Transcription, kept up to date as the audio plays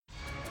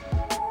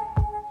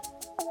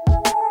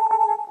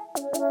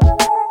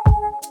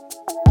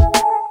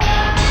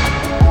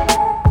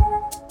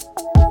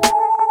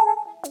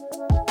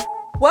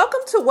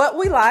What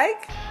We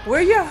Like. We're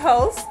your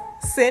hosts,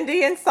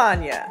 Cindy and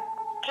Sonia.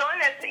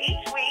 Join us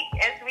each week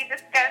as we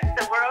discuss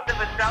the world of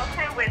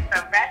adulting with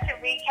some ratchet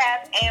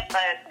recaps and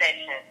buzz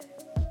sessions.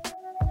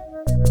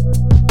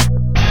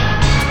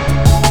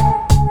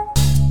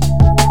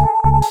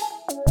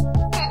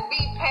 Could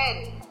be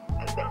petty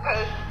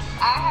because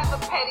I have a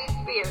petty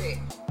spirit.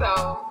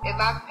 So if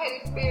my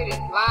petty spirit is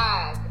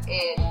live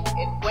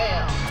and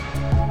well.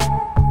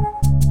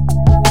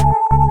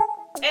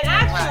 And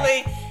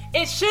actually,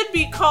 it should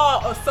be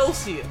called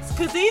associates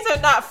because these are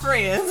not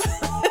friends.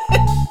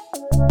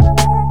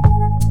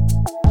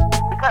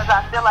 Because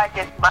I feel like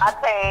it's my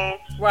page.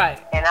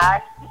 Right. And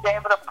I should be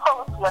able to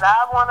post what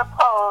I want to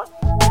post.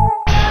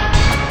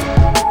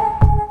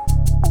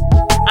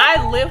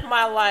 I live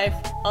my life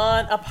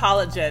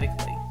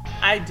unapologetically.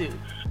 I do.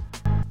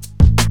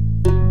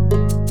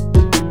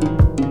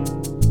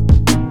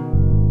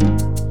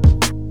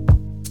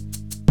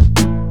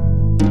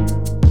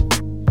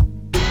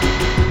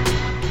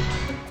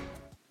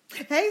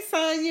 Hey,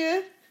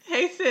 Sonia.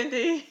 Hey,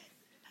 Cindy.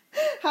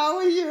 How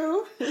are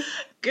you?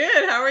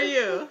 Good. How are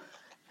you?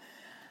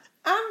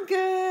 I'm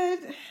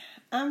good.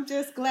 I'm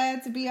just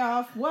glad to be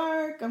off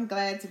work. I'm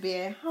glad to be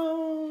at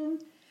home.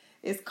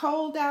 It's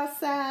cold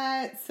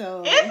outside,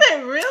 so... Is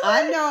it really?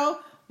 I know.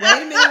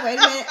 Wait a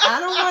minute. I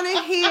don't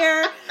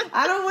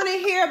want to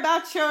hear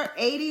about your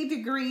 80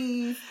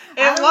 degrees.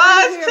 It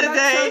was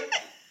today.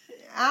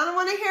 I don't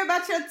want to hear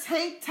about your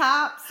tank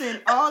tops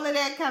and all of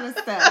that kind of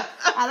stuff.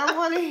 I don't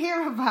want to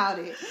hear about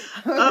it.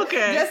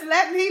 Okay. Just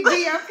let me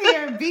be up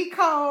here and be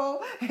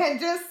cold and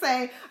just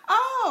say,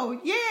 oh,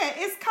 yeah,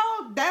 it's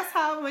cold. That's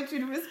how I want you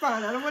to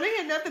respond. I don't want to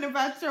hear nothing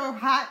about your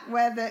hot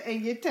weather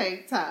and your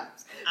tank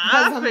tops.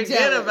 I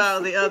forget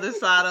about the other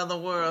side of the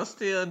world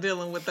still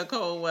dealing with the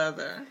cold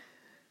weather.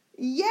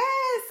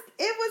 Yes,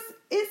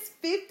 it's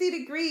 50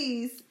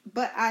 degrees,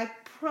 but I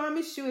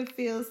promise you it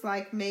feels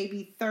like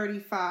maybe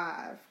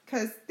 35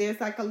 because there's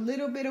like a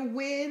little bit of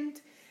wind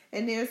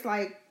and there's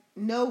like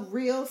no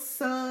real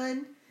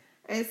sun.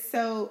 And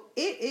so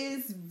it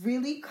is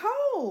really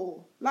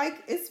cold.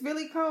 Like, it's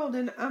really cold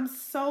and I'm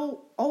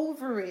so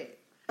over it.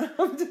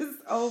 I'm just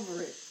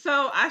over it.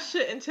 So I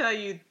shouldn't tell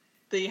you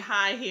the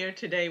high here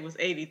today was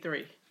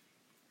 83.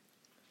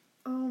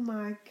 Oh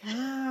my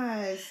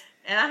gosh.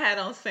 And I had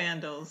on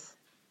sandals.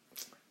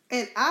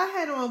 And I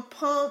had on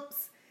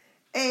pumps.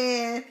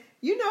 And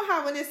you know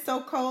how when it's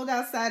so cold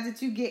outside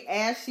that you get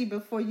ashy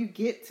before you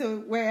get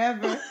to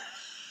wherever?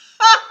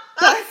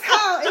 That's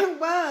how it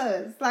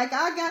was. Like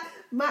I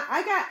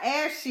got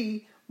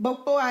ashy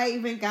before I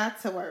even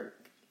got to work.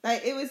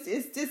 Like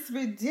it's just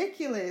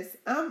ridiculous.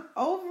 I'm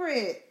over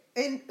it.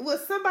 And will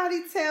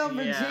somebody tell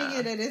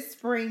Virginia that it's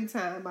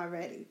springtime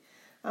already?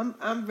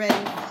 I'm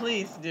ready.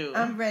 Please do.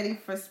 I'm ready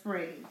for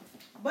spring.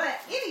 But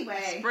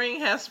anyway. Spring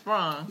has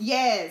sprung.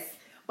 Yes.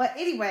 But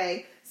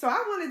anyway, so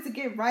I wanted to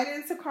get right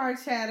into car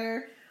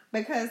chatter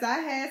because I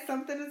had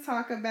something to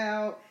talk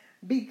about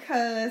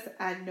because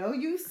I know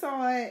you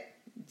saw it.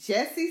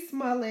 Jussie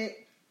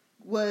Smollett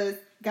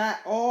got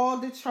all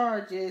the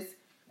charges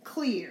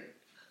cleared.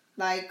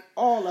 Like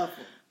all of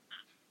them.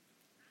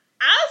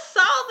 I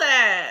saw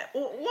that.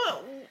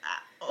 What?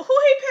 Who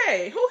he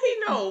pay? Who he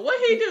know? What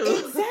he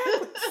do?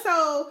 Exactly.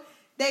 So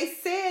they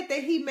said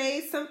that he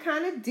made some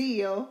kind of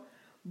deal,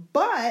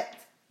 but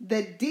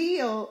the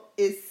deal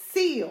is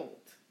sealed.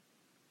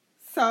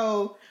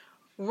 So,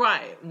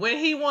 right. When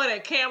he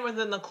wanted cameras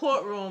in the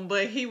courtroom,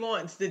 but he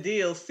wants the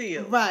deal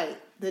sealed. Right.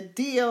 The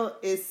deal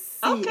is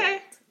sealed.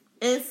 Okay.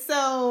 And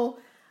so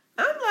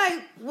I'm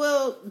like,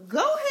 well, go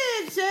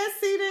ahead,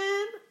 Jussie,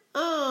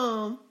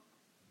 then.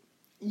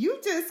 You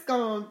just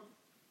gonna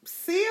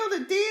seal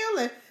the deal,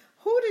 and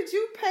who did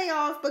you pay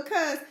off?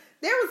 Because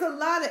there was a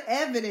lot of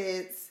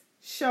evidence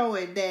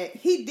showing that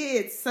he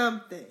did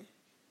something.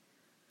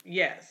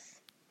 Yes.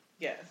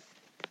 And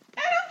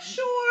I'm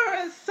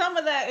sure some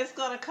of that is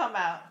going to come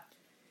out.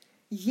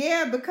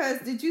 Yeah, because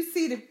did you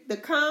see the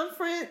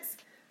conference?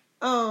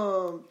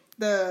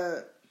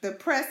 The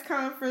press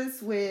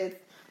conference with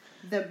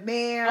the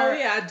mayor. Oh,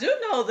 yeah, I do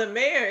know the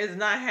mayor is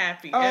not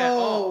happy at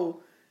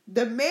all.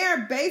 The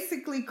mayor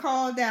basically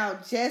called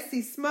out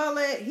Jussie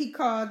Smollett. He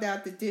called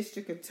out the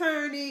district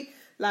attorney.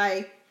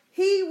 Like,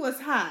 he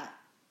was hot.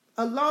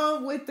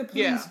 Along with the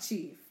police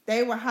chief.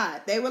 They were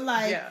hot. They were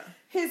like... Yeah.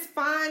 His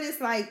fine is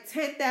like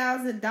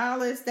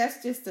 $10,000.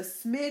 That's just a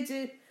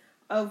smidget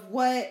of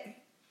what,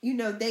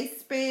 they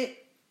spent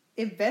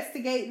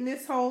investigating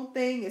this whole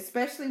thing,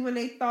 especially when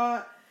they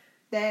thought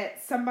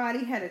that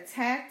somebody had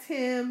attacked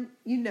him,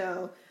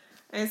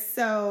 And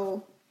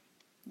so,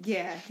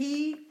 yeah,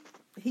 he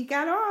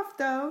got off,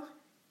 though.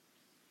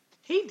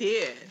 He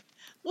did.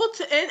 Well,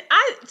 tell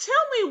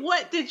me,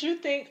 what did you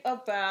think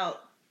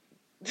about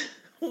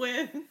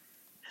when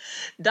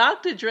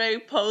Dr. Dre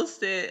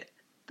posted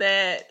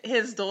that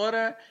his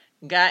daughter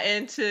got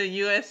into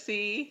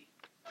USC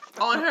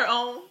on her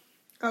own?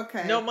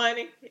 Okay. No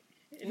money,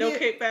 no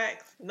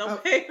kickbacks, no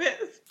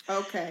payments.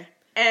 Okay.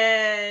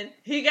 And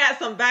he got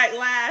some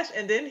backlash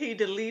and then he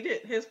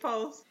deleted his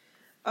post.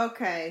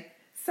 Okay.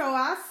 So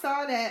I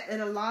saw that,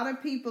 and a lot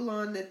of people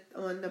on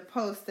the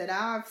post that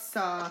I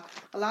saw,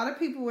 a lot of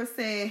people were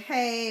saying,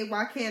 "Hey,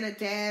 why can't a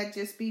dad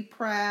just be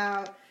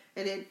proud?"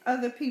 And then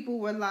other people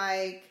were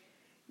like,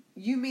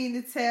 "You mean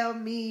to tell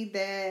me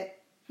that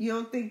you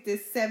don't think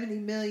this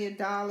 $70 million,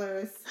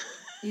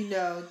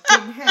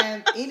 didn't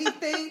have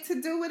anything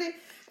to do with it?"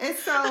 And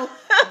so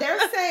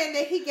they're saying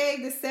that he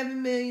gave the $7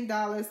 million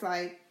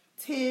like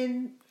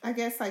 10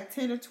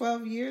 or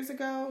 12 years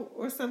ago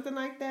or something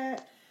like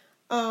that.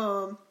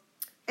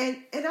 And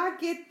I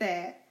get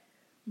that,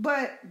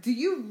 but do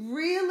you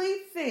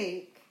really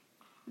think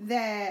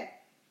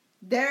that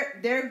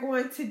they're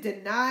going to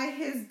deny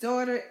his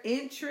daughter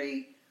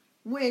entry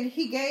when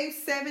he gave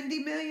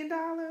 $70 million?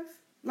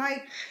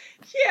 Like,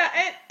 yeah,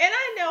 and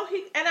I know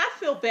I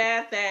feel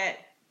bad that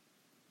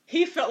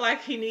he felt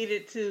like he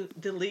needed to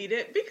delete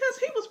it because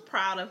he was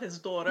proud of his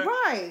daughter,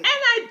 right? And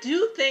I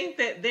do think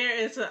that there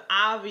is an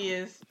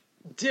obvious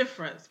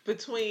difference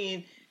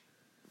between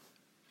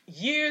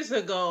years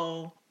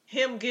ago.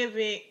 Him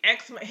giving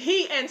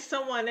he and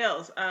someone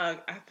else, I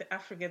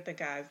forget the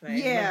guy's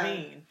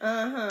name,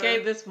 Levine,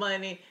 gave this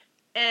money,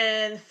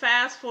 and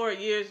fast forward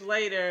years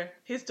later,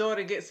 his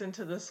daughter gets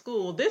into the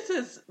school. This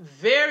is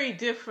very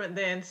different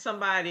than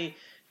somebody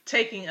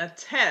taking a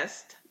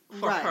test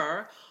for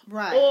her,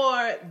 right?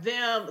 Or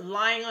them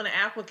lying on an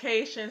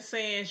application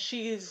saying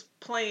she's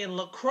playing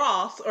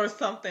lacrosse or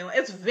something.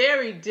 It's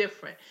very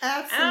different.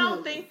 Absolutely. And I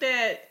don't think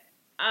that.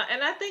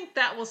 And I think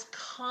that was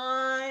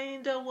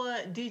kind of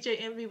what DJ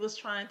Envy was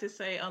trying to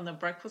say on the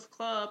Breakfast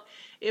Club.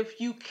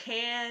 If you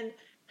can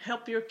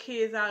help your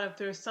kids out, if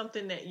there's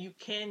something that you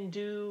can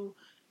do,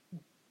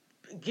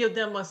 give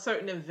them a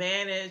certain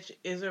advantage,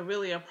 is there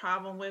really a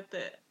problem with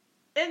it?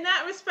 In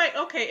that respect,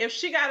 okay, if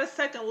she got a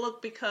second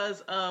look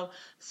because of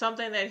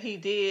something that he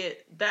did,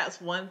 that's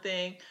one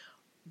thing.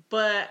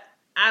 But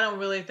I don't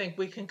really think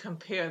we can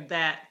compare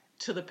that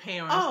to the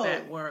parents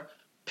that were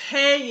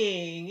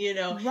paying,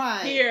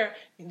 right. Here,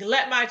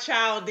 let my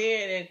child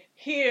in, and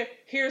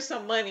here's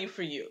some money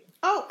for you.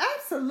 Oh,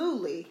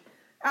 absolutely.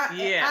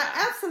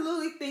 I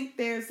absolutely think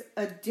there's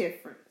a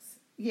difference.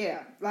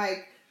 Yeah,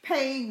 like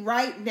paying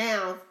right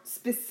now,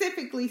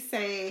 specifically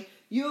saying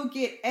you'll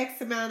get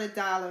X amount of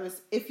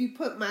dollars if you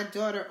put my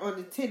daughter on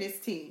the tennis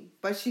team,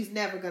 but she's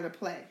never going to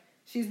play.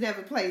 She's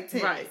never played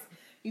tennis.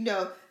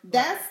 Right.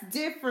 That's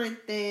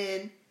different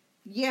than,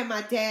 yeah,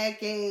 my dad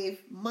gave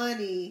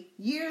money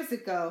years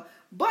ago,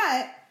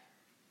 but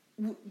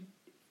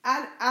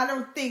I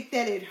don't think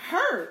that it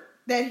hurt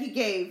that he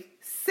gave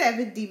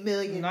 $70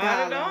 million. Not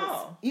at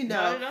all.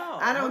 Not at all.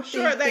 I don't I'm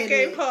sure that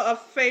gave her a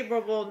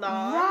favorable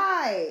nod.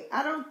 Right.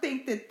 I don't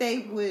think that they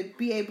would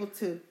be able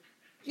to,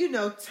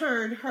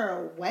 turn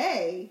her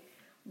away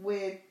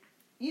with,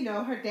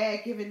 her dad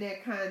giving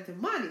that kind of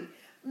money.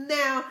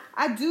 Now,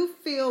 I do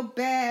feel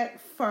bad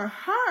for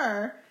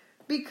her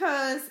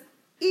because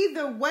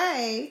either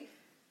way,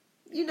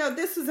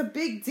 this was a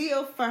big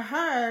deal for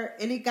her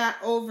and it got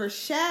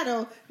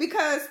overshadowed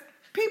because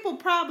people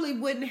probably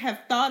wouldn't have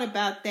thought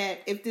about that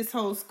if this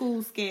whole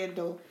school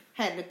scandal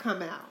hadn't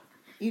come out,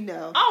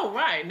 Oh,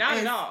 right. Not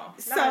at all.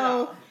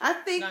 I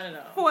think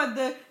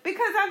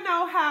because I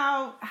know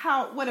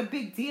how what a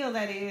big deal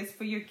that is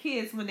for your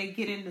kids when they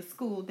get into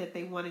school that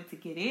they wanted to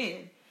get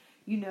in,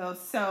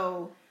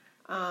 so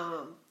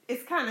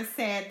it's kind of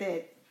sad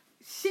that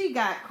she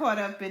got caught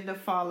up in the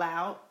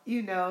fallout,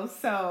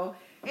 so,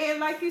 and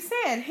like you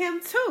said, him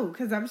too,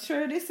 because I'm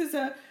sure this is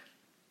a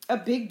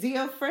big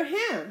deal for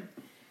him.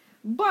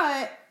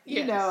 But,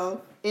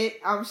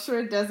 I'm sure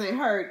it doesn't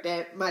hurt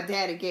that my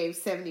daddy gave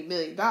 $70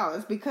 million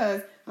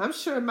because I'm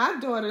sure my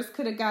daughters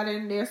could have got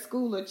in their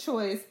school of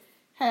choice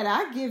had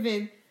I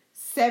given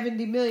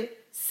 $70 million.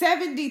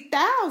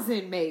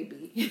 70,000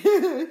 maybe.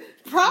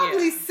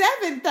 Probably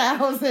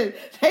 7,000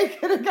 they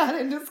could have got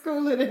into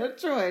school of their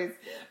choice.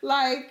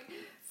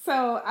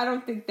 So I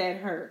don't think that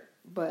hurt.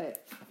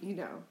 But,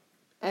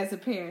 as a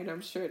parent,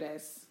 I'm sure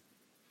that's,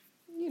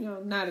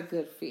 not a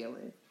good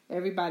feeling.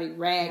 Everybody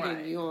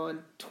ragging you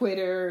on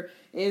Twitter,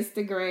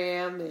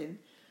 Instagram, and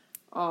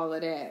all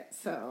of that.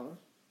 So,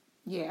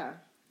 yeah,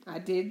 I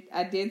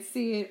did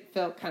see it.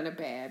 Felt kind of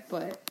bad,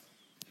 but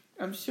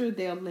I'm sure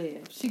they'll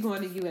live. She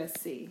going to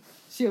USC.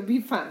 She'll be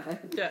fine.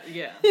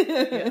 Yeah.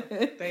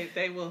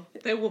 They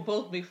will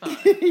both be fine.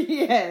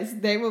 Yes,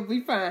 they will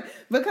be fine.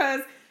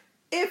 Because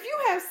if you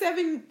have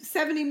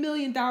 $70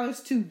 million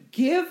to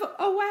give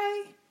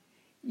away,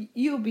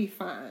 you'll be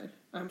fine,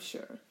 I'm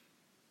sure.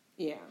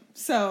 Yeah.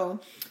 So,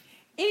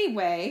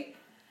 anyway,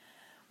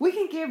 we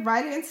can get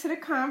right into the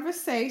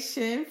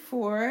conversation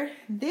for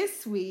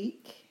this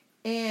week.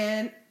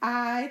 And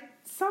I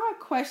saw a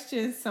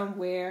question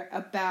somewhere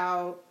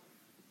about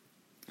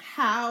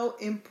how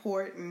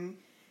important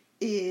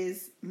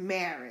is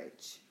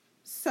marriage.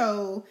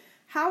 So,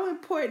 how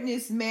important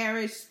is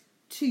marriage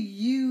to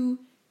you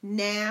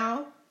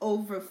now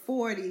over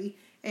 40?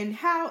 And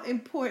how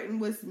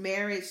important was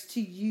marriage to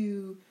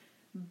you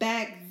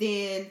back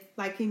then,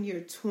 like in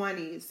your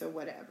 20s or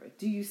whatever?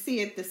 Do you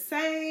see it the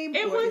same,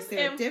 or is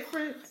there a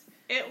difference?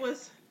 It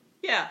was,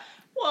 yeah.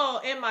 Well,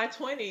 in my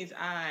 20s,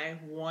 I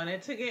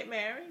wanted to get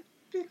married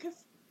because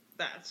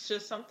that's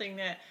just something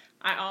that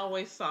I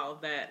always saw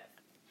that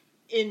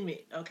in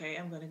me. Okay,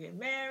 I'm going to get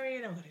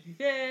married. I'm going to do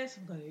this.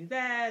 I'm going to do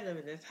that. Live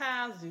in this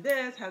house. Do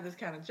this. Have this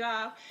kind of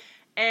job.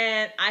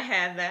 And I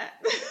had that.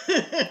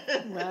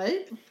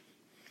 Right.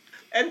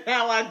 And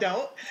now I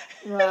don't.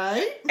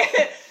 Right.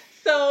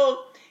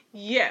 So,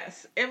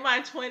 yes, in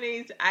my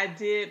 20s, I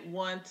did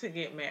want to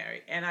get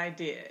married. And I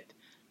did.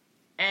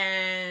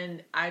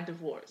 And I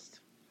divorced.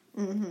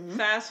 Mm-hmm.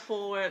 Fast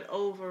forward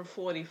over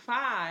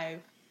 45,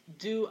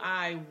 do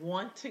I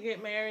want to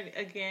get married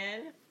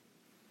again?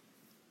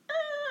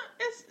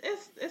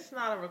 It's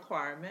not a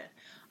requirement.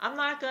 I'm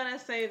not gonna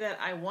say that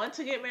I want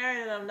to get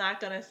married, and I'm not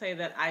gonna say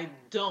that I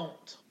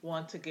don't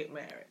want to get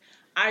married.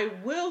 I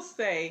will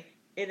say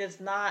it is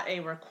not a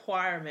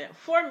requirement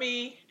for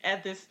me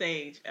at this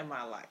stage in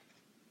my life.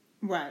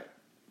 Right.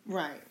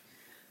 Right.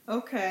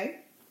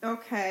 Okay.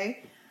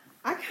 Okay.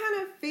 I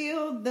kind of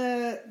feel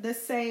the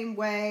same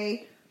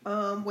way.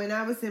 When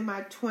I was in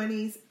my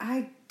 20s,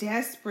 I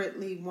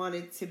desperately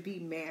wanted to be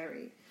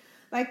married.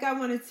 Like, I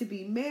wanted to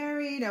be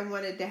married. I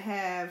wanted to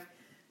have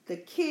the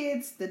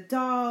kids, the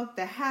dog,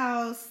 the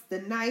house, the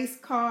nice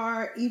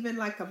car, even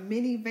like a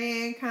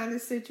minivan kind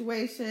of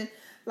situation.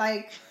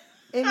 Like,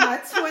 in my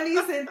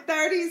 20s and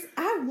 30s,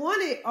 I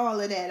wanted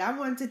all of that. I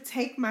wanted to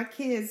take my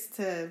kids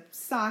to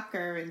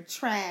soccer and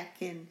track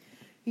and,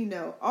 you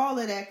know, all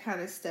of that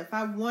kind of stuff.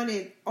 I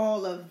wanted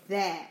all of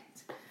that.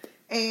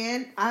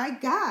 And I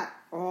got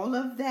all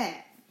of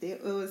that.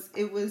 It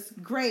was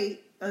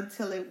great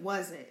until it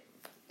wasn't.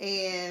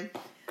 And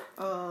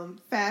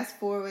fast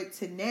forward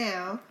to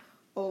now,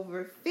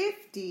 over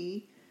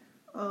 50,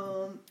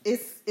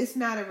 it's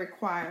not a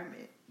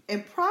requirement.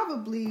 And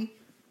probably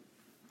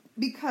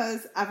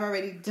because I've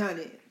already done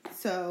it.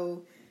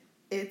 So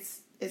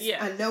it's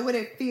yes. I know what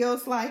it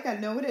feels like. I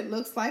know what it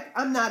looks like.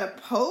 I'm not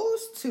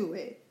opposed to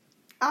it.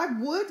 I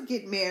would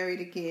get married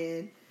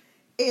again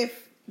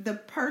if the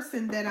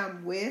person that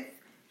I'm with,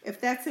 if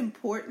that's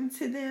important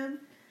to them,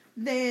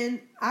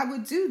 then I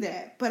would do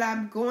that. But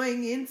I'm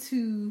going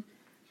into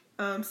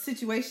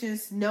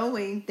situations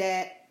knowing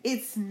that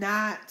it's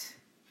not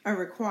a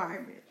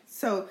requirement.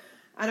 So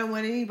I don't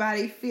want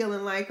anybody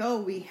feeling like,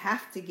 oh, we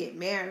have to get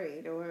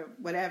married or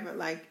whatever.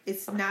 Like,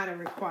 it's not a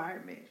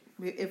requirement.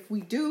 If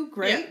we do,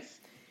 great. Yes.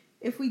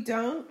 If we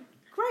don't,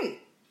 great.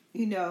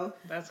 You know,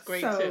 that's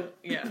great too.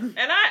 Yeah, and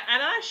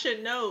I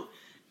should note,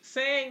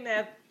 saying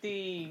that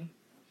the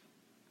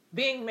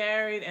being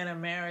married and a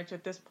marriage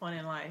at this point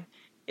in life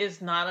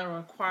is not a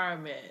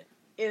requirement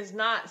is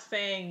not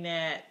saying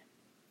that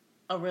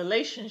a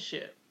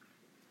relationship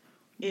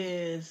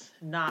is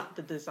not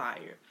the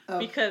desire,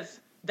 because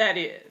that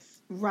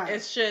is. Right.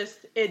 It's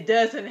just, it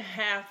doesn't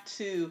have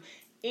to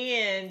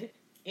end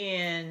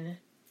in,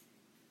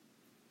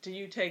 do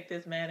you take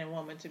this man and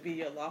woman to be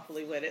your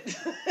lawfully wedded?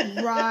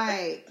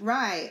 Right.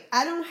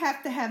 I don't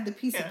have to have the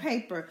piece of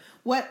paper.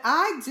 What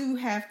I do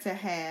have to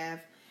have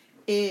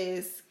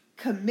is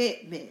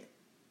commitment.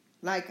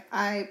 Like,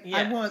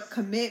 I want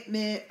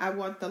commitment. I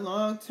want the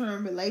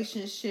long-term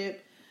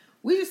relationship.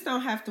 We just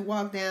don't have to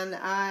walk down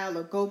the aisle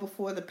or go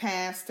before the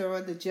pastor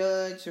or the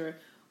judge or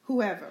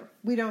whoever.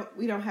 We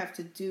don't have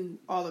to do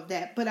all of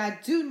that. But I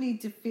do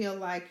need to feel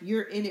like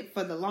you're in it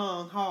for the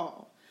long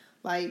haul.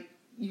 Like,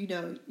 you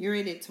know, you're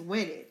in it to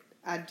win it.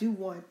 I do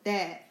want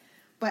that.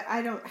 But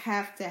I don't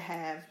have to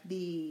have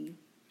the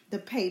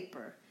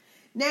paper.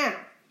 Now,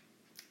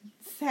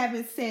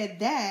 having said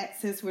that,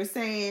 since we're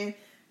saying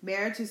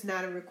marriage is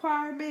not a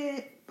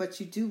requirement, but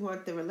you do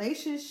want the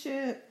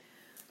relationship.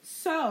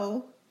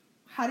 So,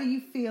 how do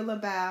you feel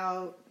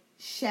about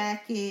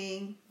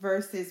shacking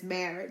versus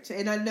marriage?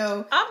 And I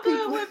know I'm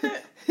good with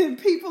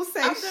it. People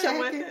say I'm shacking. good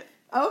with it.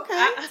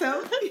 Okay,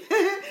 so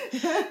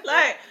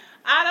like,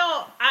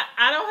 I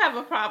don't have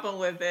a problem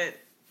with it.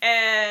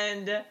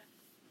 And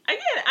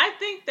again, I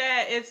think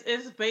that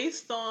it's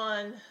based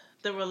on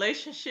the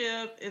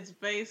relationship. It's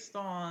based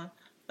on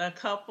the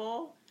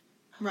couple.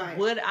 Right.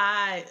 Would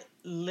I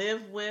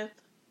live with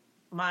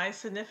my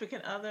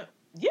significant other?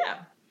 Yeah,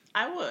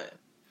 I would.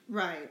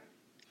 Right.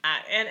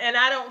 And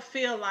I don't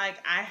feel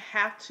like I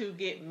have to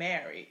get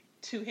married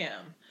to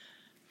him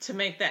to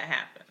make that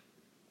happen.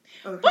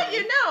 Okay. But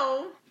you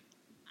know,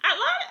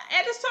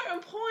 at a certain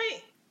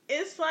point,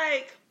 it's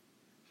like,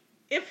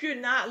 if you're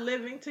not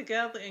living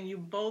together and you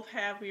both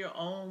have your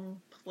own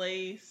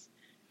place,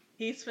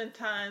 he spends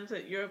times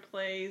at your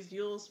place,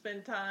 you'll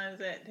spend times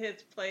at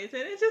his place,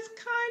 and it's just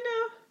kind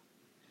of,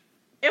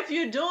 if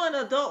you're doing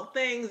adult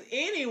things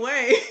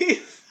anyway.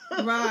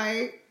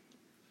 Right.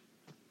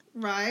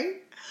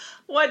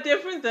 What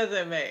difference does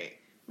it make?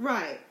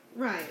 Right.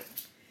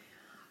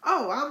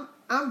 Oh,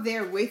 I'm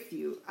there with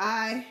you.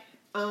 I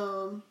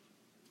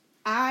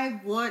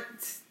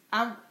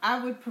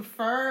would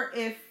prefer,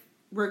 if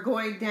we're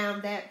going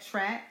down that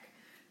track,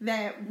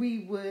 that we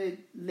would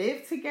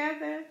live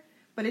together,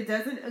 but it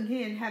doesn't,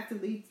 again, have to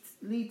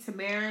lead to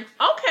marriage.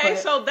 Okay,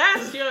 so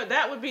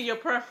that would be your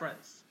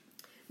preference.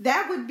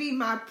 That would be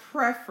my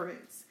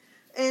preference.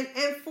 And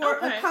for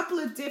a couple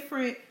of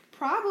different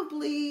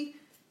probably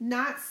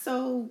not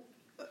so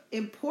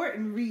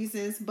important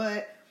reasons,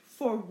 but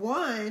for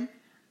one,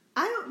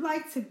 I don't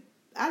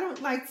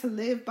like to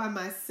live by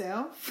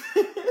myself.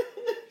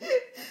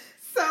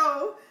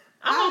 So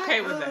I'm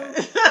okay with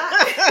that.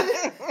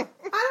 I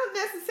don't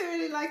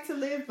necessarily like to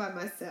live by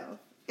myself.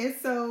 And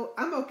so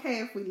I'm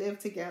okay if we live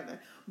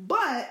together.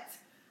 But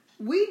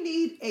we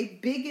need a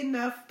big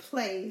enough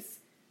place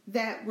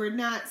that we're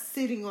not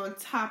sitting on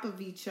top of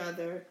each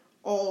other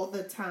all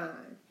the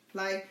time.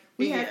 Like,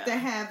 we have to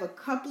have a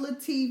couple of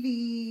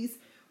TVs.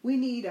 We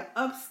need an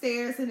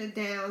upstairs and a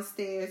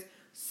downstairs.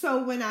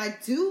 So when I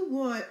do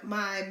want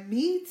my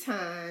me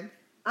time,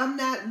 I'm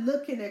not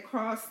looking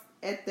across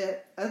at the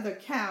other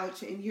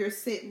couch and you're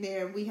sitting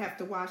there and we have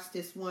to watch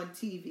this one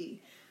TV.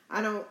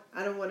 I don't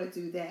want to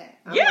do that.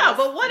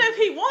 But what if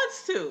he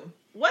wants to?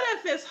 What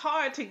if it's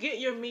hard to get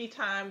your me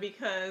time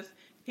because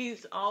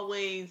he's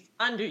always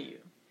under you?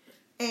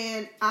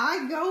 And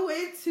I go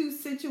into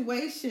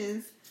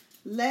situations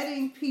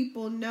letting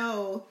people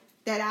know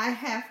that I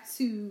have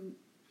to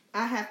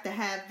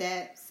have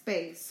that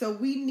space. So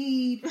we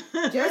need,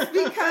 just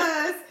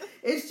because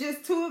it's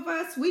just two of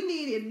us, we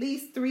need at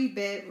least 3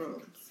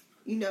 bedrooms.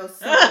 You know,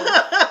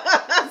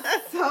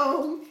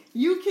 so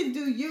you can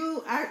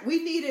do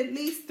we need at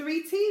least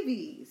 3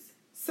 TVs.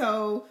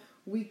 So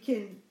we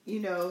can,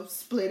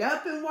 split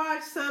up and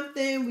watch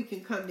something. We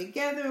can come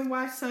together and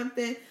watch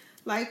something.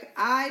 Like,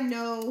 I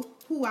know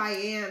who I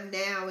am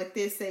now at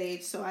this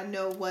age, so I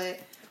know what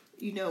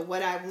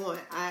I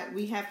want.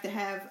 We have to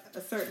have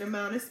a certain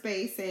amount of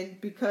space, and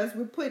because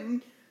we're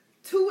putting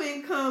 2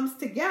 incomes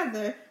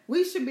together,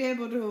 we should be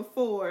able to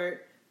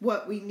afford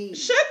what we need.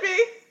 Should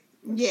be.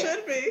 Yeah,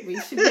 should be. We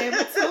should be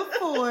able to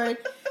afford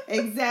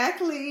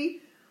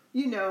exactly,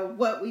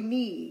 what we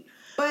need.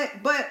 But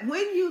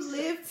when you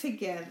live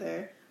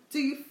together, do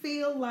you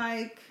feel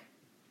like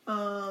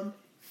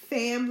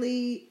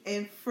family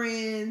and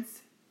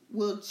friends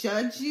will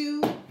judge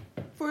you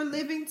for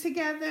living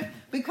together?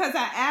 Because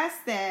I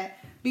asked that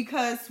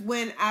because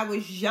when I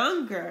was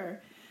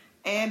younger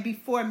and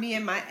before me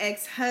and my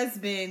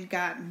ex-husband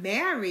got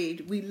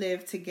married, we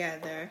lived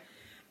together.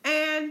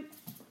 And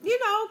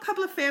a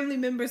couple of family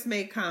members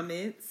made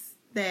comments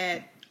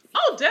that...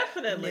 Oh,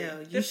 definitely.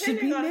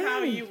 Depending on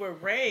how you were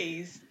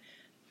raised,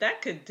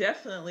 that could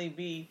definitely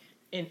be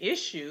an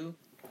issue.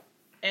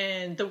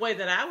 And the way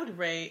that I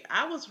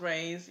was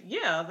raised,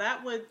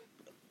 that would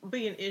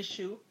be an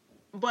issue.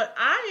 But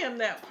I am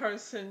that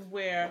person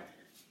where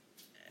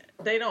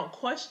they don't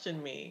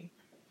question me.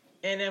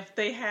 And if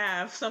they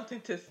have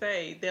something to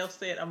say, they'll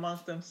say it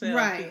amongst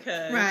themselves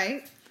because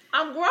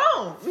I'm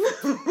grown.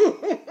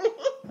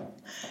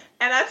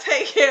 And I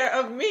take care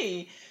of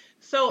me.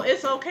 So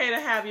it's okay to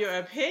have your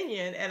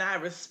opinion, and I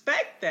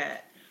respect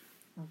that.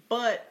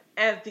 But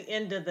at the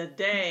end of the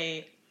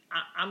day,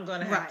 I'm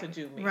going to have to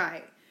do me.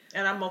 Right.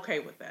 And I'm okay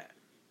with that.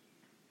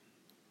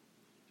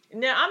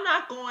 Now, I'm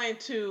not going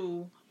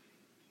to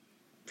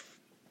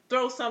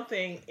throw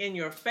something in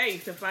your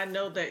face if I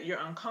know that you're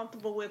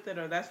uncomfortable with it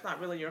or that's not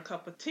really your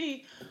cup of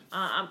tea.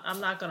 I'm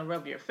not going to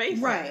rub your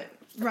face on it.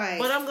 Right.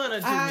 But I'm going to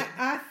do me.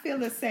 I feel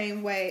the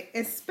same way,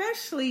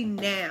 especially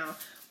now.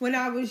 When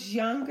I was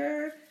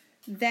younger,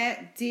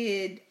 that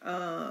did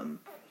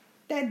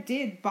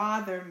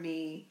bother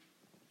me.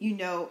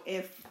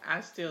 If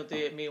I still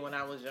did me when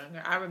I was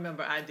younger. I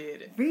remember I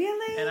did it.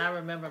 Really? And I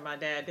remember my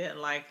dad didn't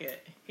like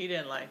it. He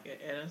didn't like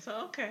it. And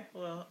so, okay,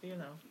 well,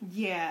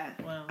 Yeah.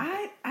 Well.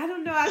 I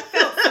don't know. I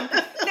felt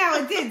something. Now,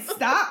 it didn't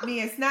stop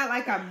me. It's not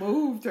like I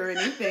moved or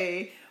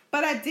anything.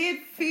 But I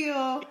did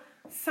feel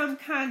some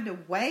kind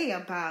of way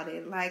about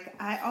it. Like,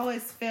 I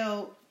always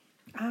felt,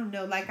 I don't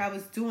know, like I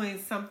was doing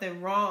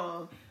something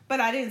wrong. But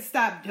I didn't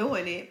stop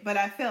doing it. But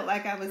I felt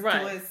like I was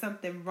doing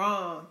something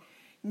wrong.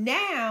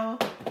 Now,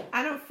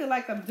 I don't feel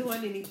like I'm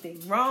doing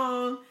anything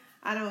wrong.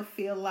 I don't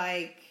feel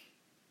like,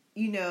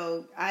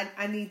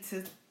 I need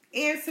to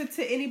answer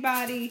to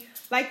anybody.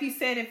 Like you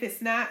said, if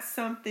it's not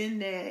something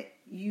that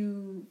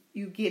you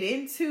get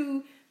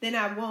into, then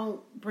I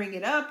won't bring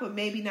it up or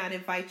maybe not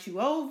invite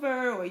you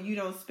over or you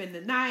don't spend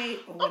the night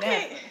or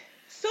whatever. Okay,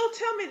 so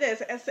tell me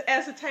this,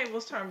 as the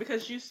tables turn,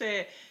 because you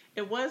said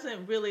it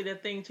wasn't really the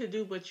thing to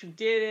do, but you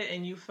did it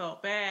and you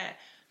felt bad.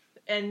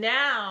 And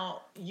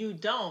now you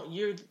don't.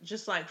 You're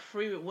just like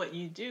free with what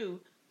you do.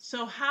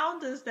 So how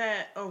does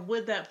that, or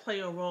would that play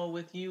a role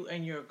with you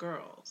and your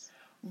girls?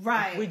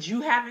 Right. Would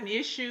you have an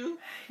issue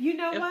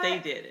if they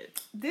did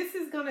it? This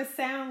is going to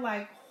sound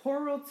like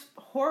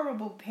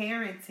horrible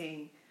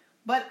parenting,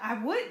 but I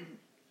wouldn't.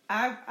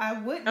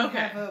 I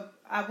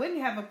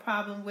wouldn't have a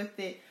problem with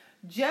it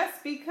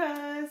just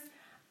because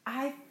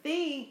I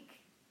think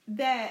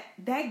that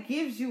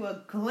gives you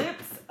a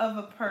glimpse of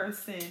a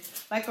person,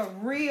 like a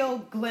real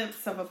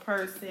glimpse of a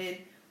person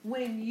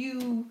when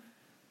you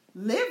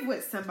live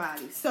with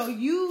somebody. So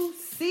you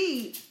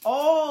see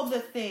all the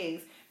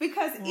things.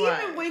 Because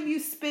even when you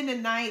spend a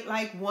night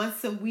like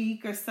once a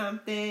week or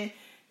something,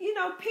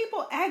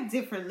 people act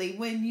differently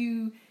when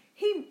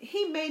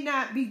he may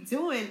not be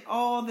doing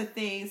all the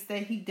things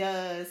that he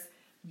does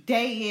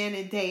day in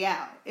and day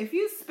out. If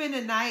you spend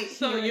a night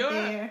here and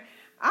there,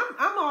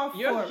 I'm all for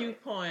it.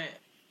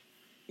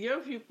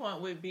 Your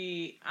viewpoint would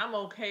be, I'm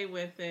okay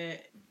with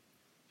it,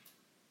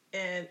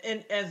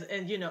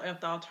 and you know, if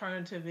the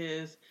alternative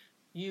is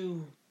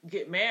you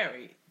get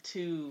married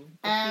to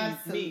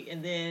appease me,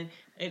 and then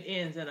it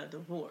ends in a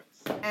divorce.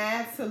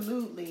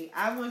 Absolutely,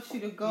 I want you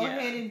to go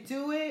ahead and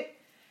do it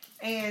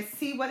and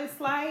see what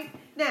it's like.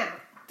 Now,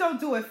 don't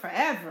do it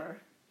forever.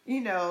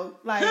 You know,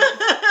 like, you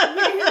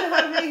know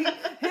what I mean?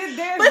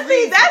 But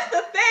see, that's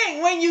the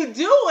thing. When you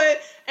do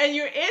it and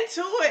you're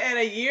into it, and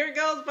a year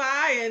goes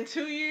by, and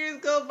 2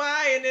 years go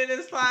by, and then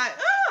it's like,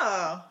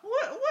 oh,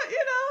 what,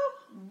 you know?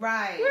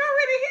 Right. We're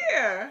already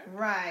here.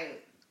 Right.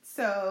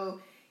 So,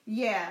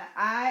 yeah,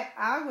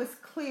 I was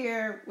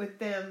clear with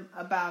them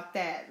about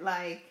that.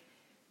 Like,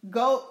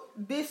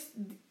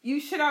 you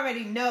should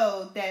already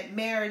know that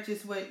marriage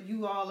is what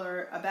you all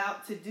are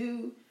about to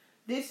do.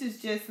 This is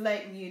just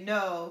letting you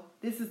know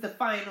this is the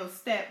final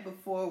step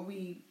before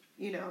we,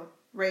 you know,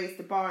 raise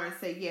the bar and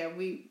say, yeah,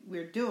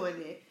 we're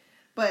doing it.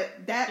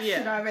 But that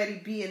should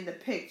already be in the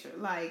picture.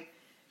 like,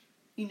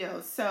 you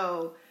know,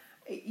 so,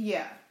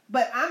 yeah.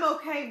 But I'm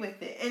okay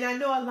with it. And I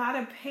know a lot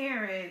of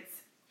parents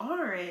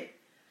aren't,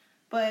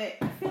 but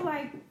I feel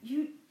like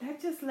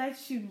that just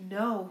lets you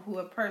know who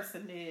a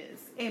person is.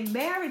 And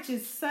marriage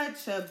is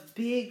such a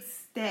big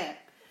step.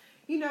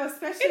 You know,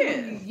 especially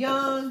when you're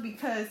young,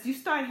 because you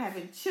start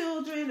having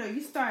children or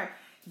you start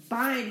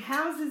buying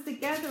houses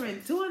together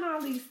and doing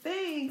all these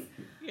things.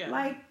 Yeah.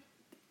 Like,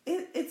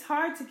 it's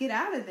hard to get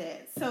out of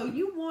that. So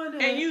you want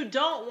to... And you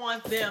don't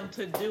want them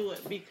to do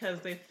it because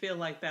they feel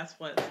like that's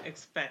what's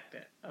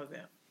expected of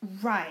them.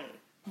 Right.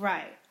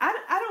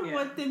 I don't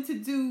want them to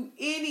do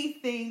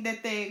anything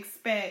that they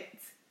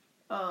expect,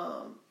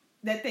 that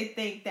they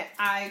think that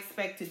I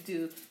expect to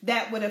do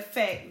that would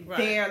affect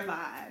their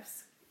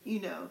lives. You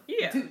know,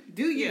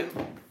 do you,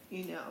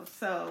 you know,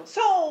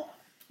 So,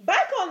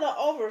 back on the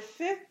over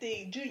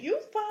 50, do you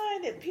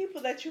find that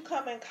people that you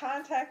come in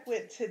contact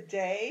with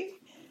today,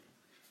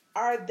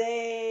 do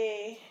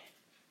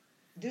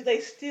they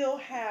still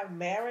have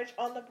marriage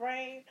on the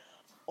brain,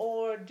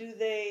 or do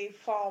they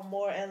fall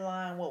more in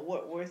line with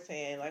what we're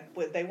saying? Like,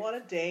 they want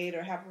to date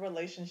or have a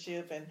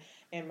relationship,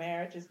 and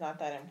marriage is not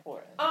that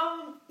important?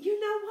 You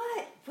know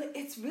what? But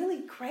it's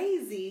really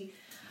crazy.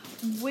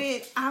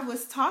 When I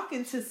was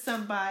talking to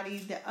somebody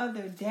the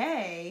other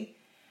day,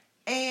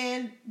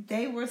 and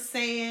they were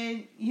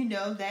saying, you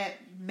know, that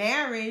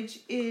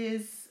marriage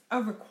is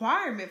a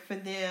requirement for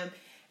them.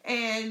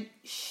 And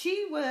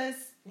she was...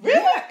 Really?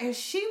 Yeah, and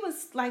she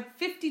was like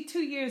 52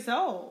 years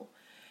old.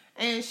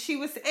 And she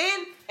was...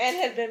 And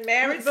had been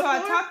married before? So I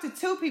talked to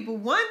two people.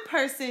 One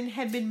person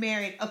had been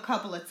married a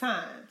couple of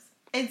times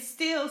and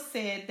still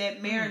said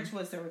that marriage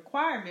was a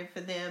requirement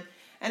for them.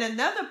 And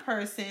another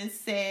person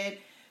said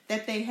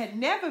that they had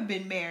never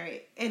been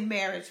married and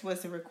marriage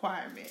was a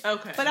requirement.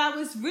 Okay. But I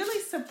was really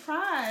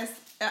surprised,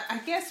 I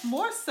guess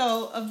more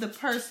so of the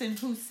person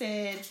who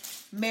said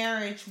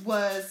marriage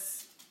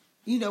was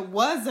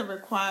a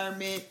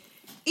requirement,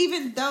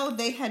 even though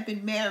they had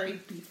been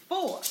married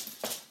before.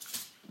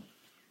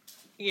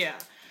 Yeah.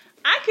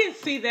 I can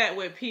see that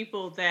with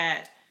people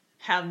that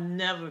have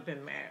never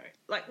been married.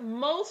 Like,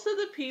 most of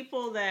the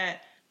people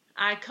that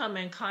I come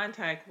in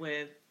contact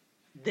with,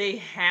 they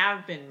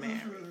have been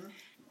married. Mm-hmm.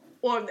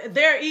 Or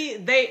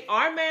they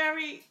are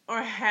married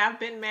or have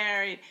been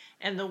married,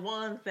 and the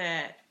ones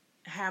that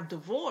have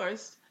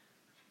divorced,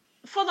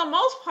 for the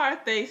most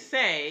part, they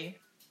say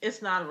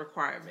it's not a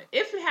requirement.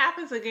 If it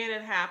happens again,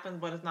 it happens,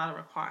 but it's not a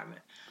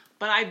requirement.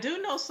 But I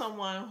do know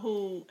someone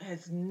who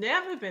has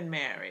never been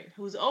married,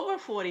 who's over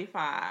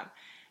 45,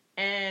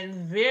 and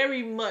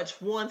very much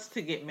wants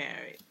to get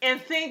married, and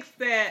thinks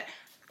that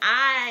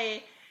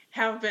I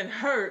have been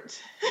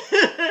hurt,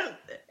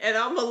 and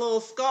I'm a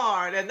little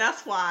scarred, and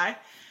that's why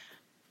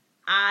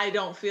I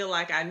don't feel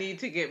like I need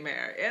to get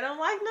married. And I'm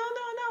like,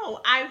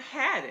 no, I've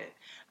had it.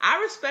 I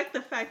respect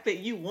the fact that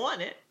you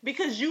want it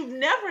because you've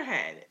never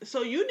had it.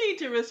 So you need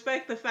to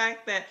respect the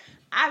fact that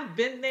I've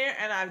been there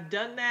and I've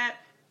done that,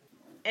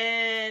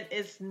 and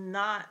it's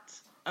not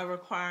a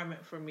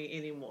requirement for me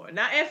anymore.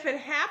 Now, if it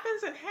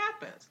happens, it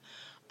happens.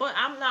 But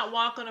I'm not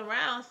walking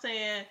around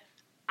saying,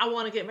 I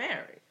want to get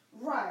married.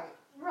 Right.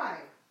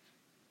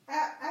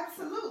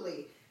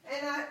 Absolutely.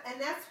 And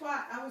that's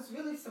why I was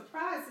really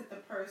surprised at the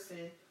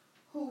person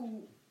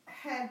who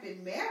had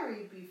been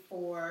married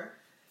before,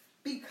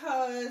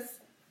 because,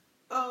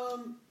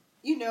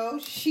 you know,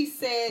 she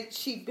said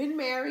she'd been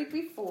married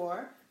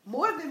before,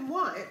 more than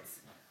once,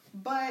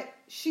 but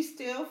she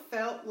still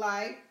felt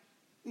like,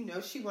 you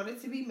know, she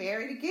wanted to be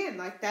married again.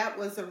 Like that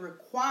was a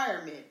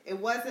requirement. It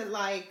wasn't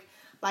like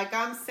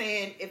I'm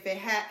saying if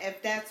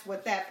that's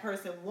what that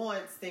person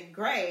wants, then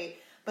great,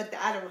 but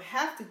I don't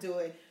have to do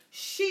it.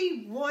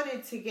 She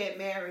wanted to get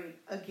married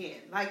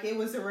again. Like it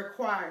was a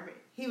requirement.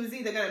 He was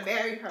either going to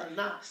marry her or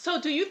not. So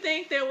do you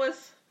think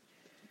was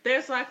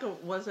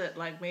it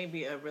like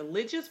maybe a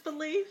religious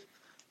belief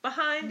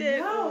behind it?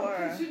 No,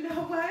 because you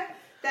know what?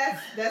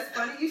 That's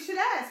funny you should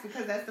ask,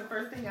 because that's the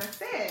first thing I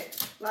said.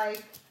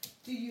 Like,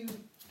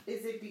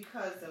 is it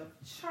because of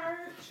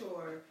church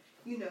or,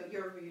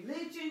 your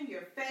religion,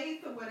 your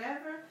faith or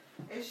whatever?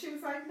 And she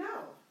was like,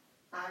 no,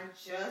 I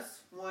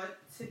just want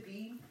to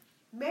be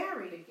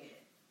married again.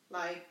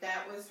 Like,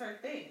 that was her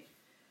thing.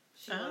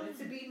 She wanted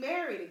to be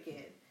married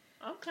again.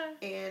 Okay.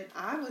 And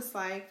I was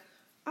like,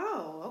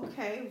 oh,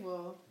 okay,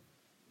 well,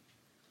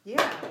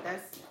 yeah,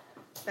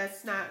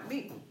 that's not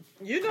me.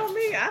 You know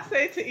me. I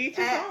say to each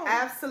his own.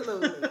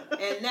 Absolutely.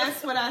 And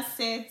that's what I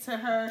said to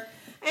her.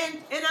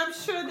 And I'm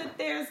sure that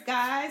there's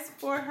guys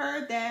for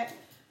her that,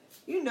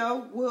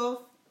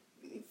 will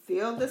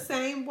feel the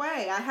same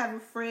way. I have a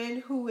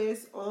friend who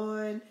is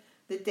on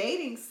the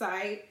dating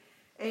site,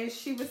 and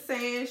she was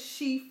saying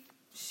she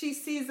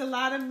sees a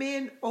lot of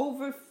men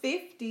over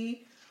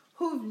 50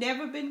 who've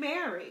never been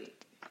married,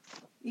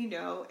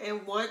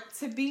 and want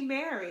to be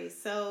married.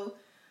 So,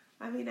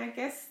 I mean, I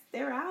guess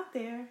they're out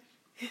there.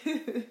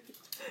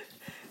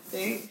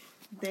 they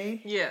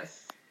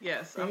Yes,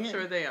 I'm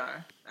sure they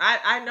are.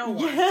 I know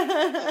one.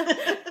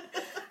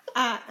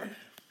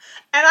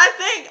 And I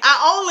think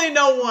I only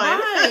know one.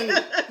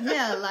 Right.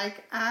 Yeah,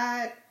 like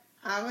I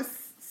was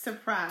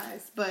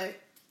surprised, but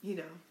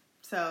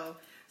so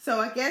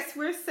I guess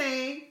we're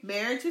saying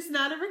marriage is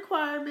not a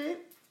requirement.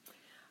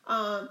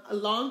 A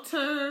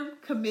long-term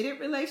committed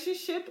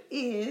relationship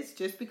is.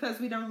 Just because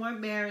we don't want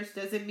marriage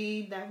doesn't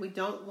mean that we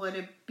don't want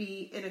to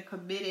be in a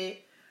committed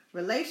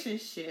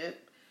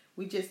relationship.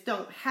 We just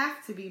don't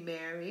have to be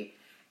married.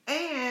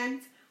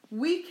 And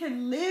we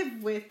can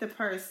live with the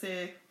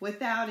person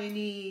without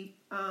any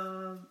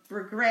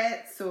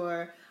regrets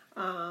or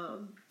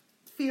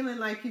feeling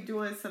like you're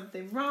doing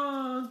something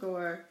wrong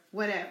or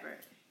whatever.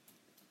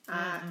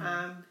 Not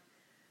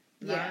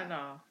at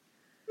all.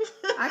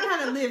 I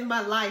kind of live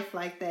my life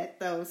like that,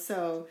 though.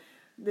 So,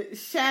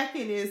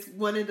 shacking is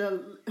one of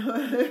the.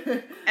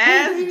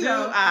 As do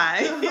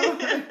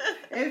I.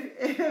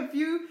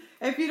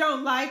 If you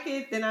don't like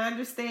it, then I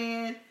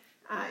understand.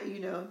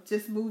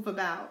 Just move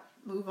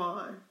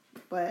on.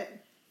 But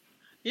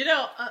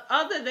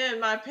other than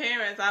my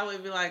parents, I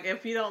would be like,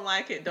 if you don't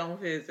like it, don't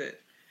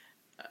visit.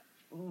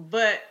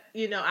 But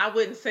I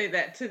wouldn't say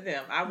that to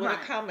them. I would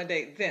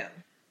accommodate them.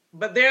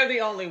 But they're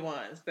the only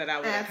ones that I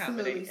would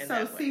accommodate in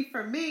that way. So, see,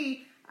 for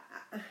me...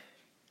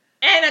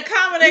 And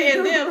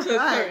accommodating them to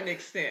a certain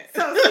extent.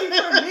 So, see,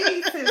 for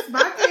me, since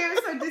my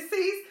parents are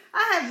deceased,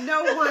 I have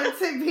no one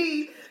to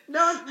be...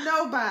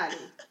 nobody.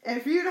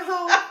 If you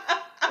don't...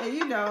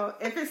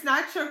 if it's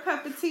not your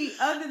cup of tea,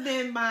 other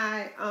than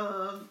my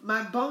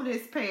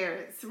bonus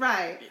parents,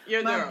 right?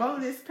 My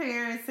bonus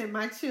parents and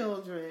my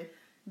children,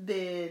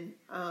 then,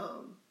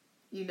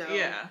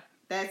 yeah.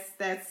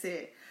 That's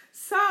it.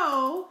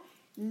 So...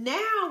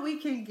 Now we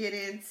can get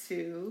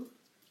into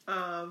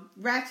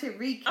Ratchet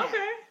Recap.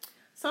 Okay.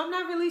 So I'm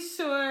not really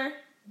sure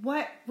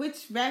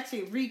which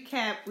Ratchet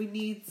Recap we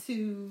need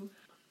to...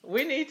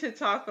 We need to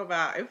talk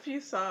about, if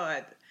you saw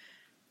it,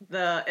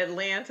 the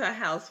Atlanta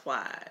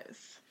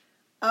Housewives.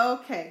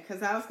 Okay,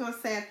 because I was going to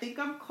say, I think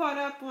I'm caught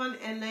up on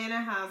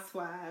Atlanta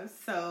Housewives.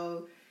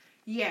 So,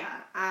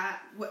 yeah,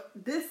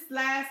 this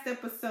last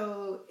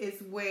episode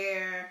is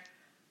where...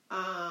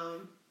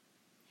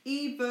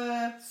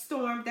 Eva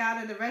stormed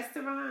out of the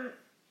restaurant.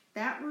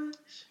 That one?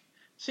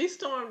 She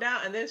stormed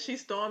out and then she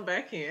stormed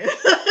back in.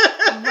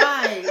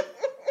 Right.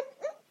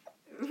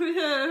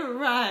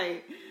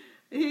 Right.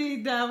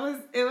 It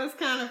was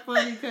kind of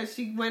funny because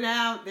she went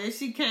out, then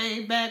she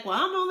came back.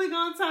 Well, I'm only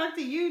going to talk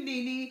to you,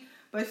 Nene.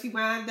 But she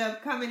wound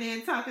up coming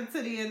in talking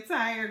to the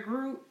entire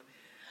group.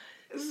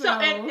 So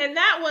and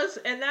that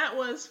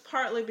was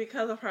partly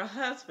because of her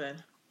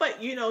husband. But,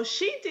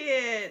 she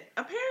did,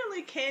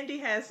 apparently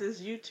Kandi has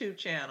this YouTube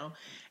channel,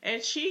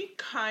 and she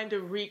kind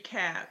of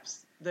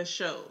recaps the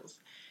shows.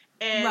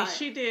 And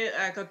she did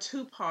like a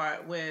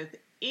 2-part with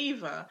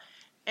Eva.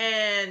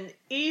 And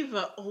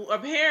Eva, who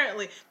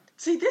apparently,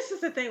 see, this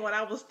is the thing when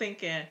I was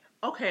thinking,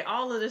 okay,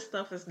 all of this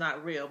stuff is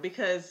not real.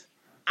 Because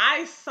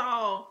I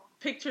saw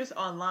pictures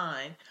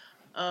online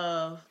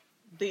of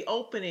the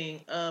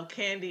opening of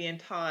Kandi and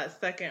Todd's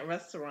second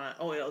restaurant,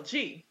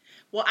 OLG.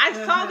 Well, I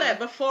saw that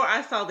before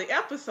I saw the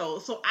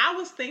episode, so I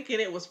was thinking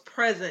it was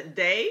present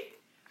day,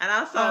 and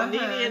I saw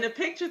Nene in the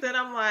pictures, and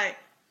I'm like,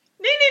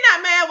 Nene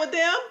not mad with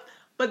them,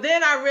 but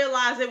then I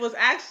realized it was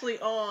actually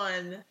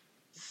on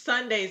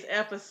Sunday's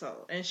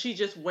episode, and she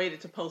just waited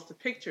to post the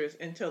pictures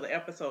until the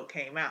episode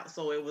came out,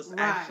 so it was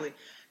actually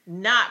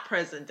not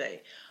present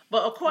day.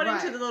 But according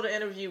to the little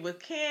interview with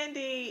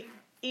Kandi,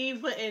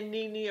 Eva and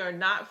Nene are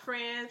not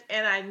friends,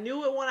 and I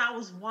knew it when I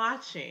was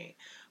watching.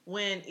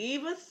 When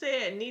Eva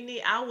said, Nene,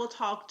 I will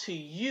talk to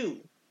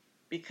you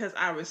because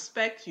I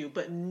respect you,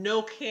 but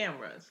no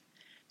cameras.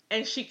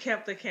 And she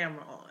kept the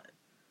camera on.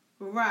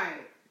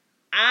 Right.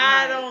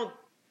 I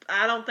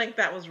don't think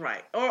that was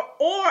right. Or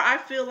I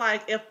feel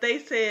like if they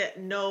said,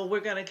 no, we're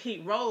going to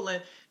keep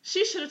rolling,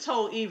 she should have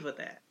told Eva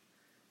that.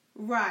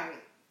 Right.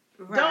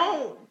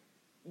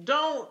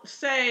 Don't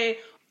say,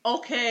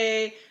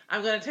 okay,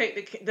 I'm gonna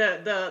take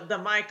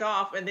the mic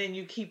off and then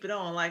you keep it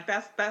on. Like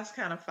that's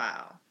kind of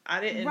foul. I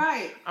didn't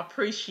Right.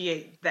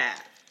 appreciate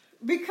that.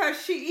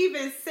 Because she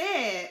even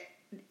said,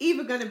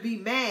 Eva gonna be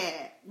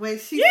mad when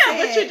she Yeah, said,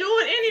 but you do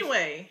it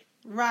anyway.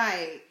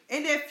 right.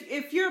 And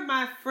if you're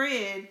my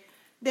friend,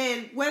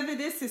 then whether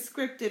this is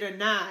scripted or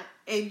not,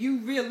 and you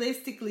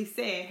realistically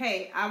say,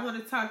 hey, I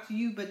want to talk to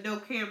you, but no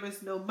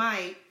cameras, no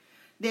mic,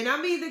 then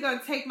I'm either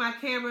gonna take my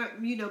camera,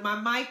 my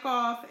mic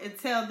off and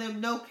tell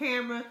them no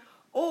camera,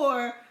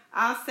 or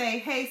I'll say,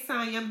 hey,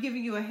 Sonya, I'm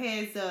giving you a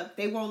heads up.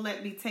 They won't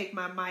let me take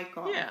my mic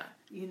off. Yeah.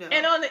 You know.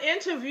 And on the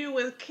interview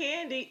with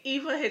Candy,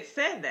 Eva had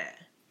said that.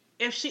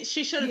 If she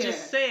should have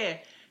just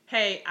said,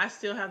 hey, I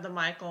still have the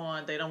mic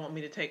on. They don't want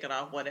me to take it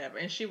off, whatever.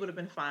 And she would have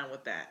been fine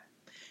with that.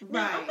 Right.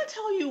 Now, I'm going to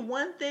tell you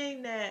one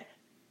thing that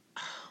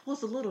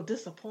was a little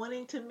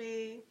disappointing to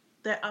me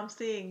that I'm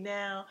seeing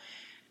now.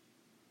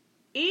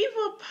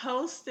 Eva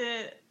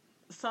posted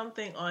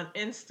something on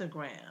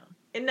Instagram.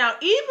 And now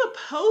Eva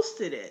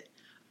posted it,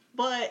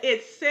 but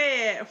it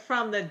said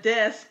from the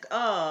desk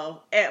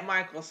of at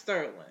Michael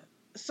Sterling.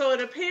 So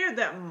it appeared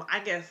that,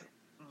 I guess,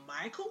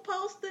 Michael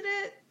posted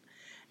it.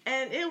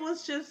 And it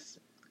was just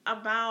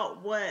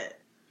about what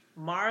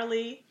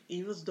Marley,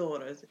 Eva's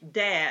daughter's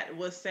dad,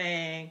 was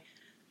saying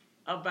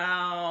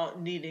about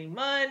needing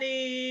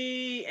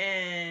money.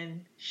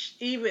 And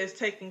Eva is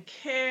taking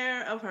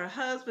care of her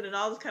husband and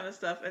all this kind of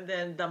stuff. And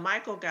then the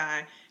Michael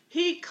guy,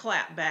 he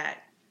clapped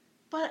back.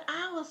 But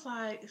I was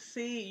like,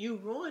 see, you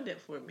ruined it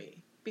for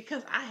me.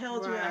 Because I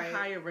held you in a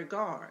higher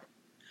regard.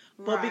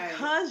 But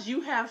because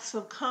you have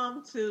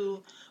succumbed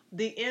to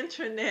the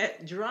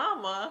internet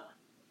drama,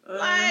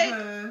 like,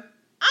 I'm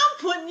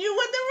putting you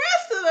with the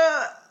rest of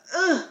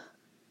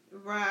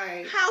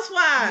the housewives.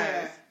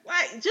 Yeah.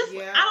 Like, just,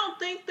 I don't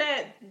think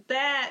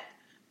that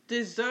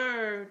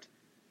deserved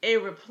a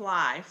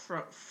reply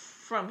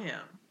from him.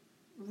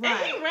 Right.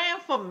 And he ran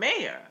for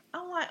mayor.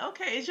 I'm like,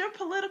 okay, is your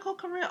political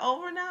career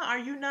over now? Are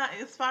you not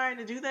aspiring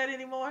to do that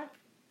anymore?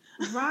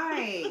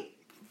 Right.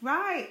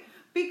 Right.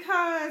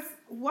 Because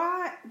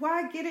why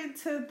get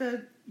into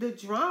the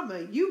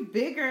drama? You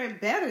bigger and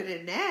better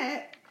than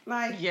that.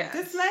 Like,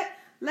 just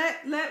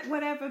let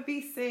whatever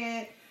be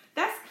said.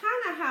 That's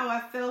kind of how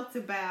I felt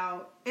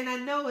about, and I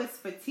know it's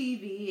for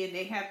TV and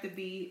they have to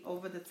be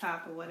over the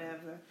top or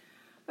whatever,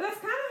 but that's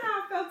kind of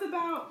how I felt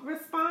about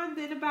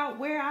responding about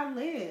where I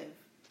live.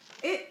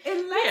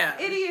 Unless